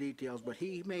don't know the details, but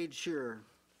he made sure.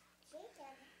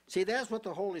 See, that's what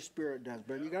the Holy Spirit does,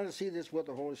 but you got to see this with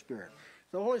the Holy Spirit.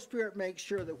 The Holy Spirit makes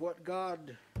sure that what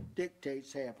God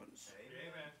dictates happens.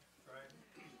 Amen. Right.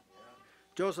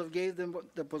 Joseph gave them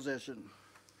the possession.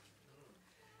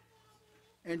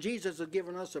 And Jesus has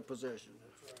given us a possession.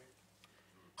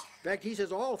 In fact, he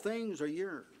says, all things are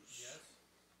yours. Yes.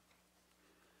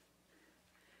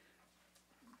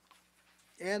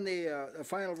 And the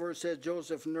final verse says,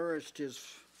 Joseph nourished his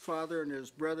father and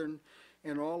his brethren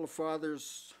and all the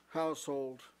father's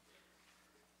household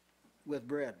with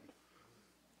bread.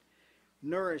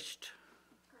 Nourished.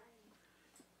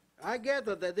 I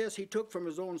gather that this he took from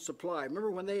his own supply.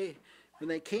 Remember when they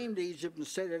came to Egypt and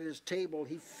sat at his table,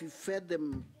 he fed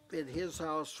them in his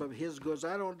house from his goods.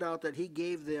 I don't doubt that he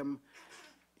gave them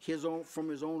from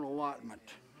his own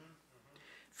allotment.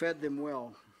 Fed them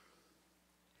well.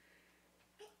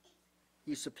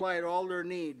 He supplied all their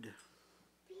need.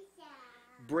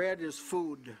 Bread is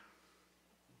food.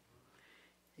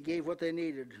 He gave what they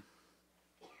needed.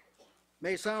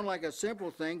 May sound like a simple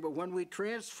thing, but when we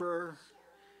transfer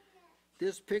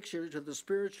this picture to the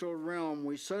spiritual realm,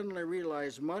 we suddenly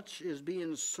realize much is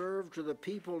being served to the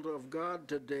people of God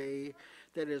today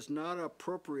that is not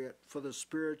appropriate for the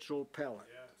spiritual palate.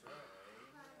 Yeah,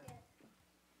 that's right.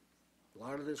 A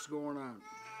lot of this going on.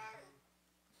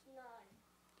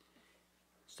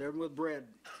 Starting with bread.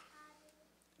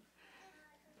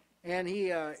 And he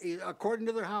according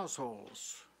to their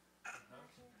households.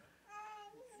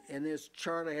 In this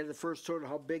chart, I had the first sort of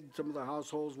how big some of the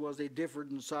households was. They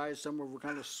differed in size. Some were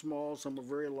kind of small, some were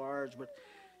very large. But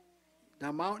the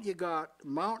amount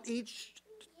each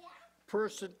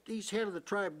person, each head of the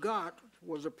tribe got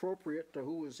was appropriate to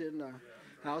who was in the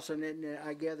house. And then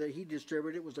I gather he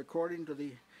distributed it was according to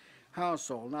the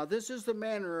household. Now this is the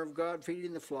manner of God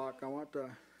feeding the flock. I want to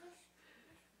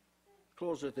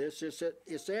close with this.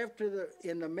 It's after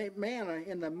in the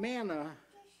manna,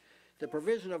 the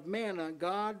provision of manna,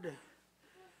 God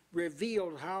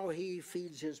revealed how he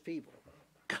feeds his people.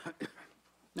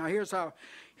 Now here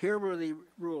were the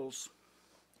rules.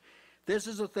 This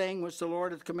is the thing which the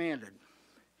Lord hath commanded.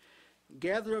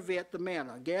 Gather of it the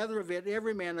manna, gather of it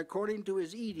every man according to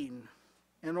his eating,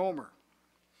 an omer,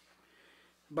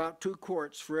 about 2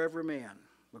 quarts for every man,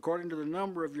 according to the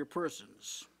number of your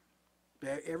persons.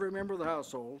 Every member of the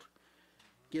household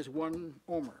gets 1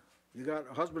 omer. You got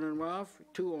a husband and wife,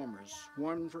 2 omers,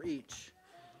 1 for each.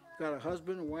 You got a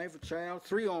husband, a wife, a child,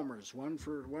 3 omers, 1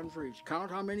 for each. Count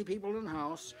how many people in the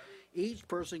house. Each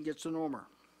person gets an omer.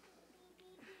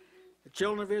 The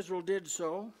children of Israel did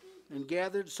so, and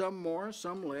gathered some more,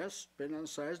 some less, depending on the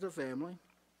size of the family.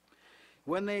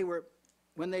 When they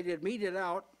did mete it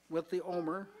out with the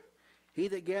omer, He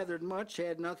that gathered much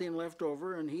had nothing left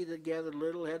over, and he that gathered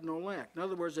little had no lack. In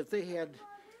other words, if they had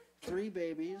 3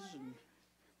 babies and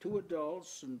 2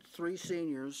 adults and 3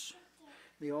 seniors,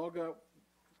 they all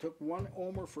took 1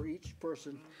 omer for each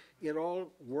person. It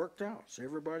all worked out. So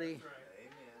everybody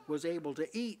was able to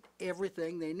eat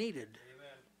everything they needed.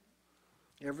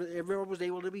 Everyone was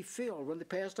able to be filled. When they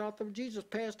passed out Jesus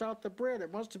passed out the bread.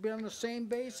 It must have been on the same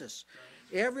basis.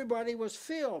 Everybody was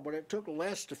filled, but it took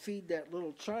less to feed that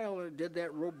little child than it did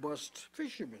that robust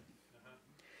fisherman.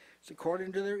 It's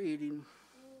according to their eating.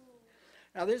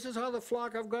 Now this is how the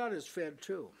flock of God is fed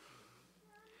too.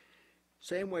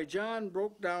 Same way John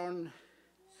broke down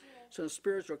some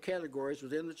spiritual categories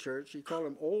within the church. He called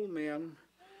them old men,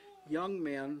 young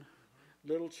men,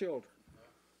 little children.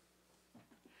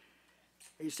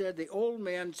 He said the old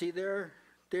men, see,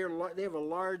 they have a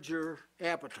larger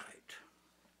appetite,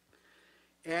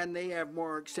 and they have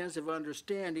more extensive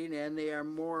understanding, and they are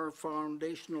more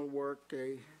foundational work.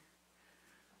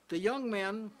 The young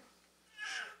men,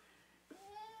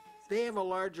 they have a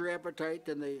larger appetite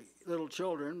than the little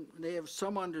children. They have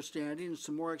some understanding,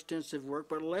 some more extensive work,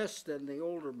 but less than the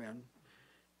older men.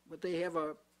 But they have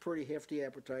a pretty hefty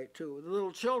appetite too. The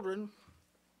little children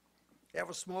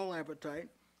have a small appetite,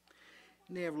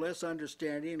 and they have less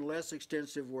understanding, less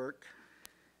extensive work.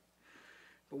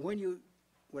 But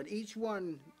when each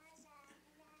one,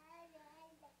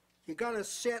 you got to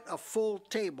set a full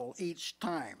table each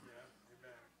time.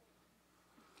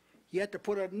 You have to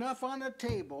put enough on the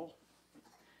table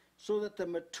so that the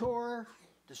mature,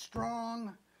 the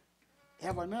strong,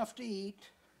 have enough to eat,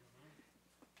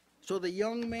 so the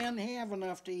young men have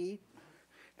enough to eat,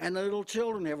 and the little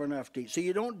children have enough to eat. So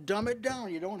you don't dumb it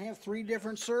down. You don't have 3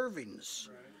 different servings.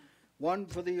 Right. One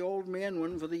for the old men,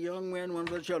 one for the young men, one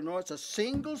for the children. No, it's a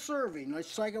single serving.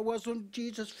 It's like it was when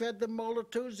Jesus fed the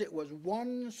multitudes. It was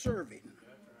 1 serving.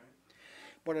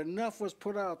 But enough was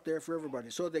put out there for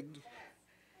everybody. So the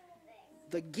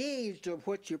gauge of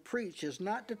what you preach is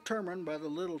not determined by the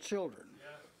little children.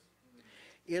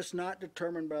 It's not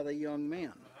determined by the young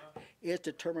men. It's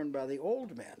determined by the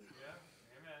old men.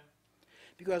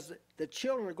 Because the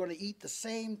children are going to eat the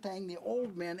same thing the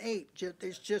old men ate.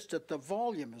 It's just that the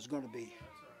volume is going to be.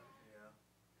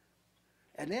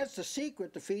 And that's the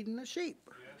secret to feeding the sheep.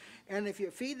 And if you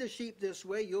feed the sheep this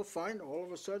way, you'll find all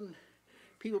of a sudden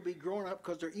people be growing up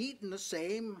because they're eating the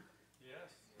same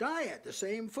diet, the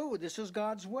same food. This is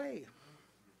God's way.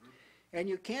 And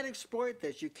you can't exploit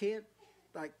this. You can't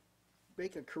like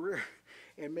make a career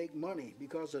and make money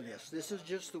because of this. This is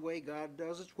just the way God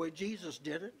does it. It's the way Jesus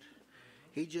did it.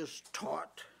 He just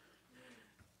taught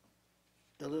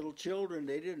the little children.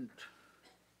 They didn't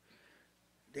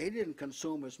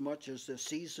consume as much as the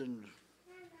seasoned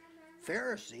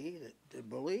Pharisee that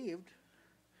believed,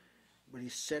 but he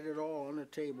set it all on the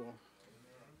table.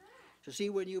 So see,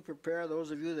 when you prepare,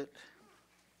 those of you that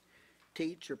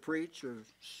teach or preach or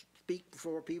speak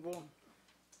before people,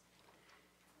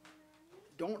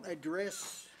 don't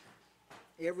address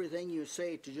everything you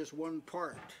say to just one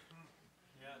part.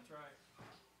 That's right.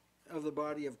 Of the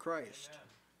body of Christ.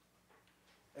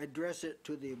 Amen. Address it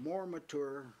to the more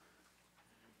mature.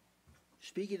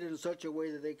 Speak it in such a way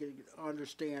that they can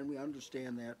understand. We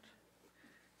understand that.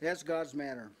 That's God's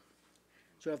manner.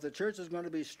 So if the church is going to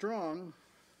be strong,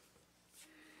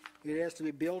 it has to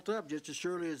be built up just as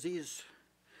surely as these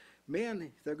men,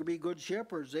 if they're going to be good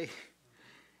shepherds, they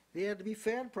had to be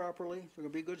fed properly. They're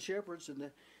going to be good shepherds.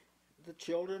 And the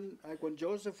children, like when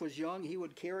Joseph was young, he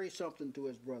would carry something to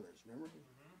his brothers. Remember?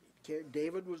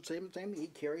 David was the same thing.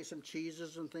 He'd carry some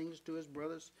cheeses and things to his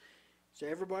brothers. So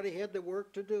everybody had the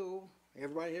work to do.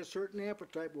 Everybody has a certain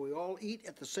appetite, but we all eat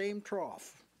at the same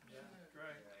trough.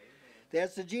 Right.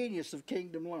 That's the genius of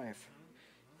kingdom life.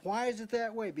 Why is it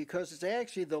that way? Because it's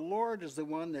actually the Lord is the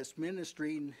one that's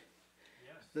ministering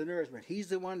the nourishment. He's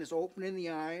the one that's opening the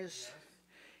eyes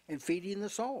and feeding the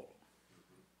soul.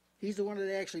 He's the one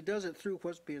that actually does it through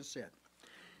what's being said.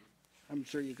 I'm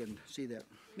sure you can see that.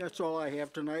 That's all I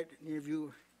have tonight. Any of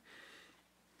you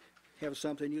have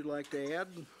something you'd like to add?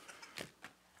 You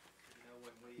know,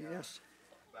 when we, Yes.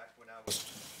 back when I was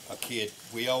a kid,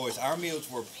 our meals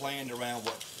were planned around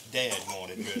what Dad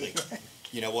wanted, really.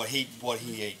 You know, what he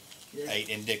ate,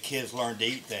 and the kids learned to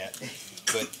eat that.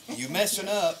 But you messing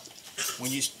up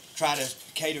when you try to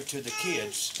cater to the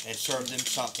kids and serve them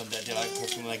something that they like.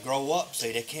 Because when they grow up,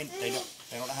 see, they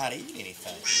don't know how to eat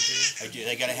anything.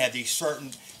 They got to have these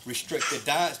certain restricted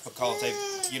diets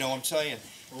because you know what I'm saying?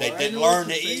 They didn't learn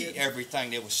to eat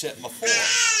everything that was set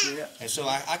before. Yeah. And so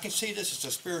I can see this as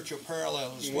a spiritual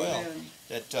parallel as well.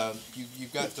 That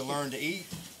you've got to learn to eat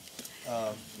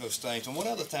those things. And one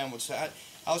other thing I would say,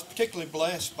 I was particularly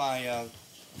blessed by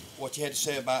what you had to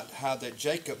say about how that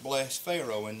Jacob blessed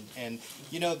Pharaoh, and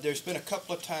you know, there's been a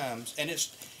couple of times, and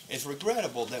it's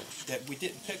regrettable that we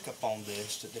didn't pick up on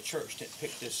this, that the church didn't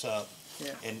pick this up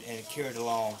and carry it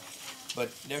along. But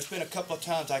there's been a couple of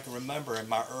times I can remember in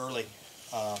my early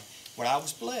when I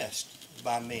was blessed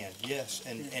by men, yes,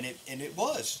 and it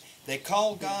was. They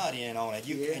called God in on it.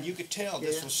 And you could tell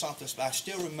this was something. I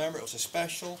still remember it was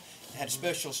had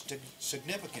special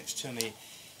significance to me,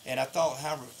 and I thought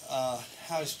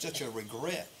how it's such a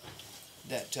regret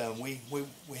that we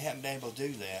haven't been able to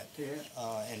do that.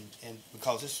 And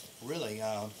because it's really,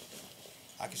 I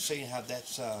can see how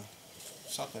that's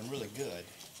something really good.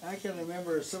 I can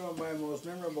remember some of my most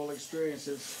memorable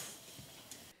experiences.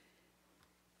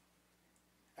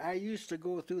 I used to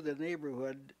go through the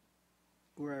neighborhood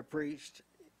where I preached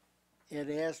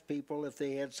and ask people if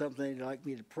they had something they'd like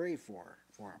me to pray for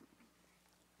them.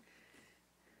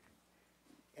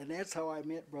 And that's how I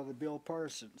met Brother Bill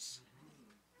Parsons.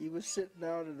 He was sitting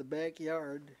down in the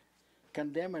backyard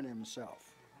condemning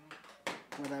himself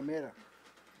when I met him.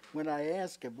 When I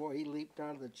asked him, boy, he leaped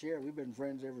out of the chair. We've been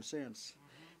friends ever since.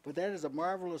 But that is a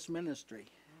marvelous ministry.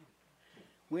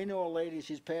 We know a lady,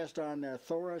 she's passed on,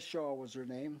 Thora Shaw was her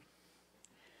name,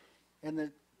 and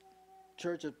the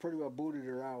church has pretty well booted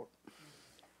her out.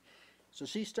 So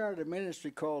she started a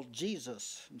ministry called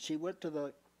Jesus, and she went to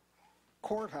the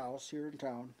courthouse here in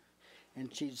town,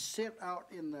 and she'd sit out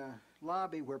in the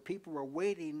lobby where people were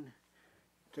waiting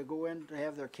to go in to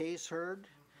have their case heard,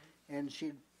 and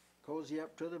she'd cozy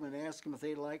up to them and ask them if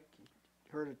they'd like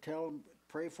her to tell them,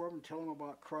 pray for them, tell them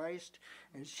about Christ,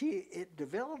 and it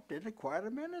developed into quite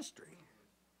a ministry.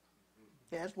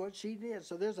 That's what she did.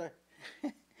 So there's a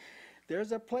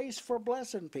there's a place for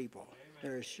blessing people.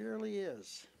 Amen. There surely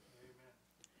is.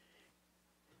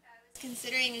 I was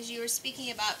considering as you were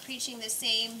speaking about preaching the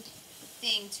same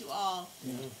thing to all.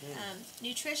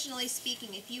 Nutritionally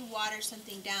speaking, if you water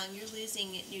something down, you're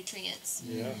losing nutrients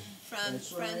from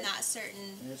that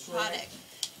certain product. Right.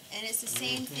 And it's the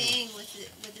same thing with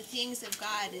the things of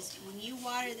God. Is when you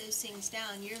water those things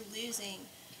down, you're losing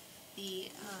the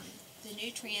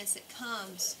nutrients that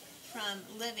comes from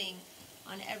living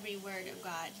on every word of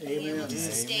God, being able to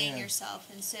sustain yourself.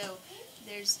 And so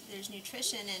there's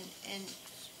nutrition, and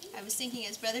I was thinking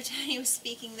as Brother Tony was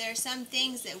speaking, there are some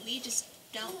things that we just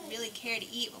don't really care to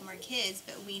eat when we're kids,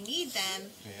 but we need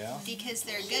them because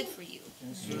they're good for you.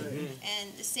 That's right.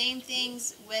 And the same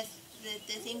things with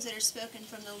the things that are spoken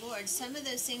from the Lord. Some of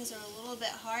those things are a little bit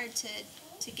hard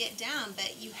to get down,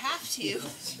 but you have to,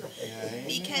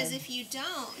 because if you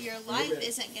don't, your life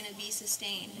isn't going to be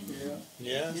sustained.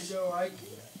 You know, I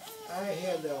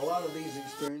had a lot of these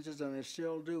experiences, and I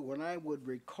still do, when I would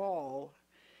recall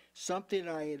something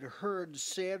I had heard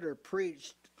said or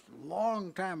preached a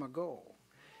long time ago,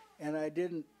 and I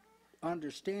didn't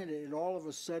understand it, and all of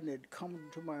a sudden it come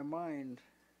to my mind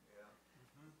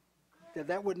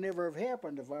that would never have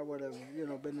happened if I would have,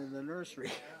 been in the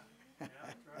nursery. I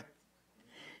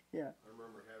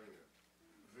remember having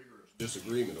a vigorous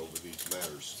disagreement over these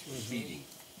matters, feeding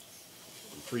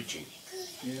and preaching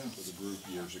with a group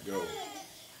years ago.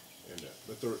 And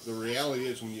but the reality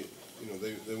is, when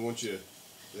they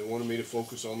wanted me to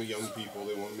focus on the young people.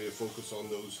 They wanted me to focus on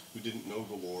those who didn't know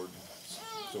the Lord, and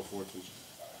so forth.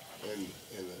 And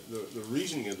the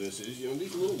reasoning of this is,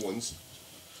 these little ones,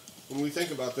 when we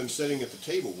think about them sitting at the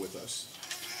table with us,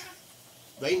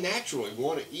 they naturally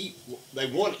want to eat. They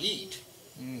want to eat.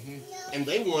 And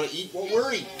they want to eat what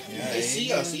we're eating. They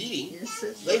see us eating.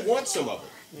 They want some of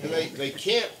it. And they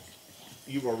can't,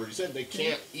 you've already said, they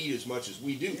can't eat as much as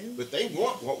we do. But they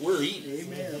want what we're eating.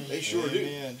 They sure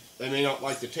do. They may not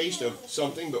like the taste of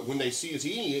something, but when they see us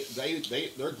eating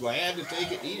it, they're glad to take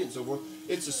it and eat it. So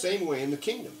it's the same way in the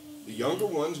kingdom. The younger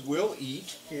ones will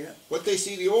eat what they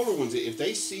see the older ones eat. If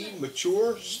they see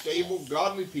mature, stable,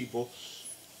 godly people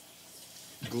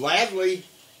gladly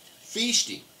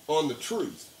feasting on the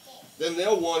truth, then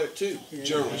they'll want it too,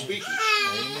 generally speaking.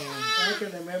 I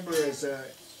can remember as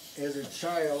a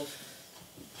child,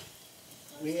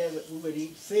 we would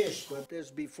eat fish, but this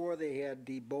before they had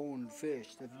deboned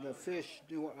fish. The fish,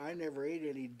 I never ate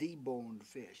any deboned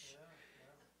fish.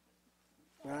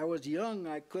 When I was young,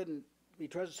 I couldn't,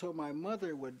 because so my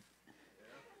mother would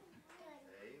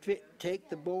take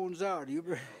the bones out.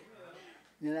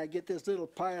 And I'd get this little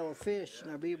pile of fish,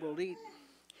 and I'd be able to eat.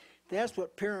 That's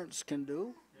what parents can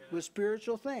do with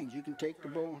spiritual things. You can take the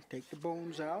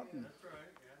bones out and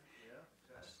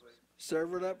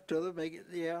serve it up to them, make it,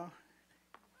 Till you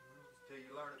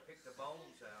learn to pick the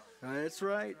bones out. That's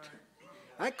right.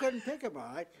 I couldn't pick them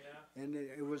out. And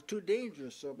it was too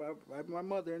dangerous, so my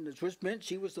mother, and which meant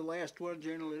she was the last one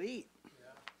generally to eat.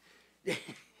 Yeah.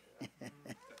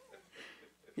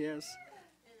 Yes.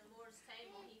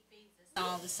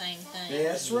 All the same thing.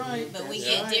 That's right. But we That's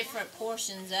get right. different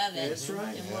portions of it. That's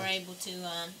right. And we're able to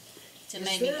It's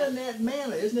maybe. there in that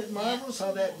manna. Isn't it marvelous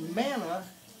how that manna,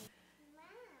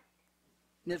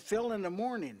 it fell in the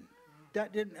morning,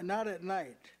 that didn't, not at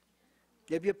night.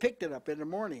 If you picked it up in the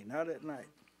morning, not at night.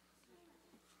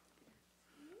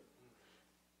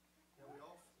 We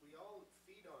all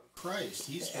feed on Christ.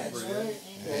 He's the That's bread. right.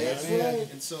 That's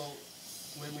right. And so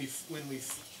when we're going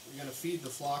to feed the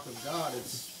flock of God,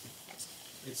 it's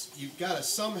you've got to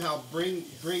somehow bring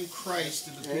Christ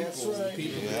to the people, That's right. the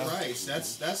people to Christ.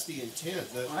 That's the intent.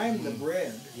 I'm the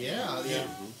bread. Yeah.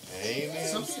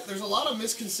 Amen. There's a lot of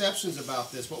misconceptions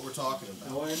about this, what we're talking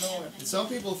about. Oh, I know it. And some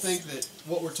people think that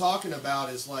what we're talking about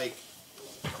is like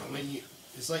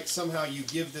it's like somehow you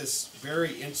give this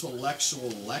very intellectual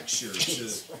lecture to,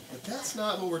 but that's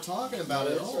not what we're talking about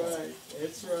at all.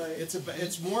 That's right. That's right.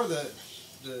 It's more the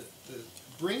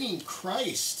bringing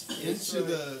Christ into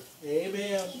the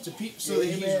Amen. so that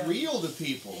He's Amen. real to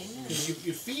people. Because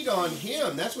you feed on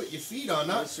Him. That's what you feed on.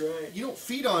 Not That's right. you don't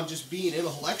feed on just being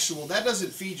intellectual. That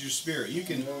doesn't feed your spirit. You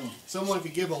can someone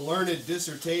could give a learned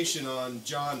dissertation on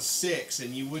John 6,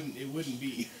 and it wouldn't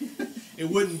be it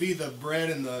wouldn't be the bread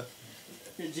and the.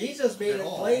 Jesus made it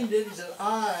plain, did he? Said,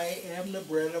 I am the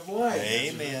bread of life.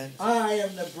 Amen. I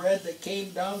am the bread that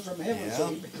came down from heaven. Yeah.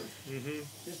 So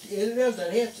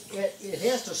it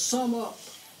has to sum up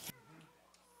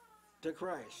to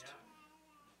Christ.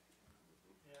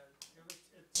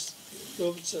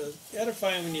 So it's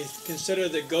edifying when you consider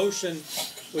that Goshen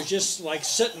was just like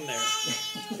sitting there.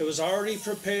 It was already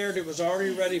prepared. It was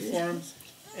already ready for them.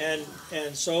 And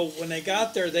so when they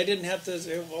got there, they didn't have to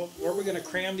say, well, where are we going to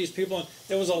cram these people in?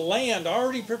 There was a land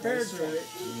already prepared for them.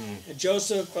 And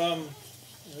Joseph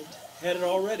had it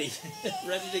all ready,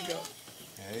 ready to go.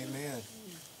 Amen.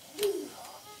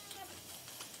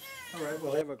 All right,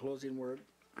 we'll have a closing word.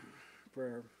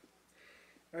 Prayer.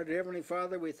 Our dear Heavenly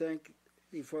Father, we thank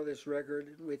Thee for this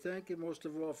record. We thank You most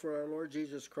of all for our Lord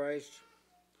Jesus Christ,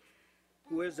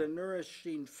 who is a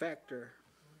nourishing factor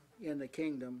in the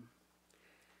kingdom.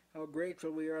 How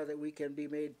grateful we are that we can be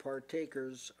made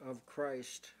partakers of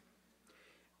Christ.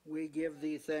 We give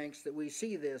Thee thanks that we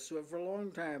see this. So for a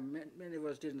long time, many of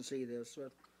us didn't see this.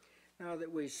 But now that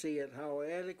we see it, how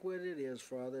adequate it is,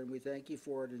 Father, and we thank You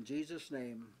for it in Jesus'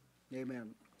 name.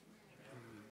 Amen.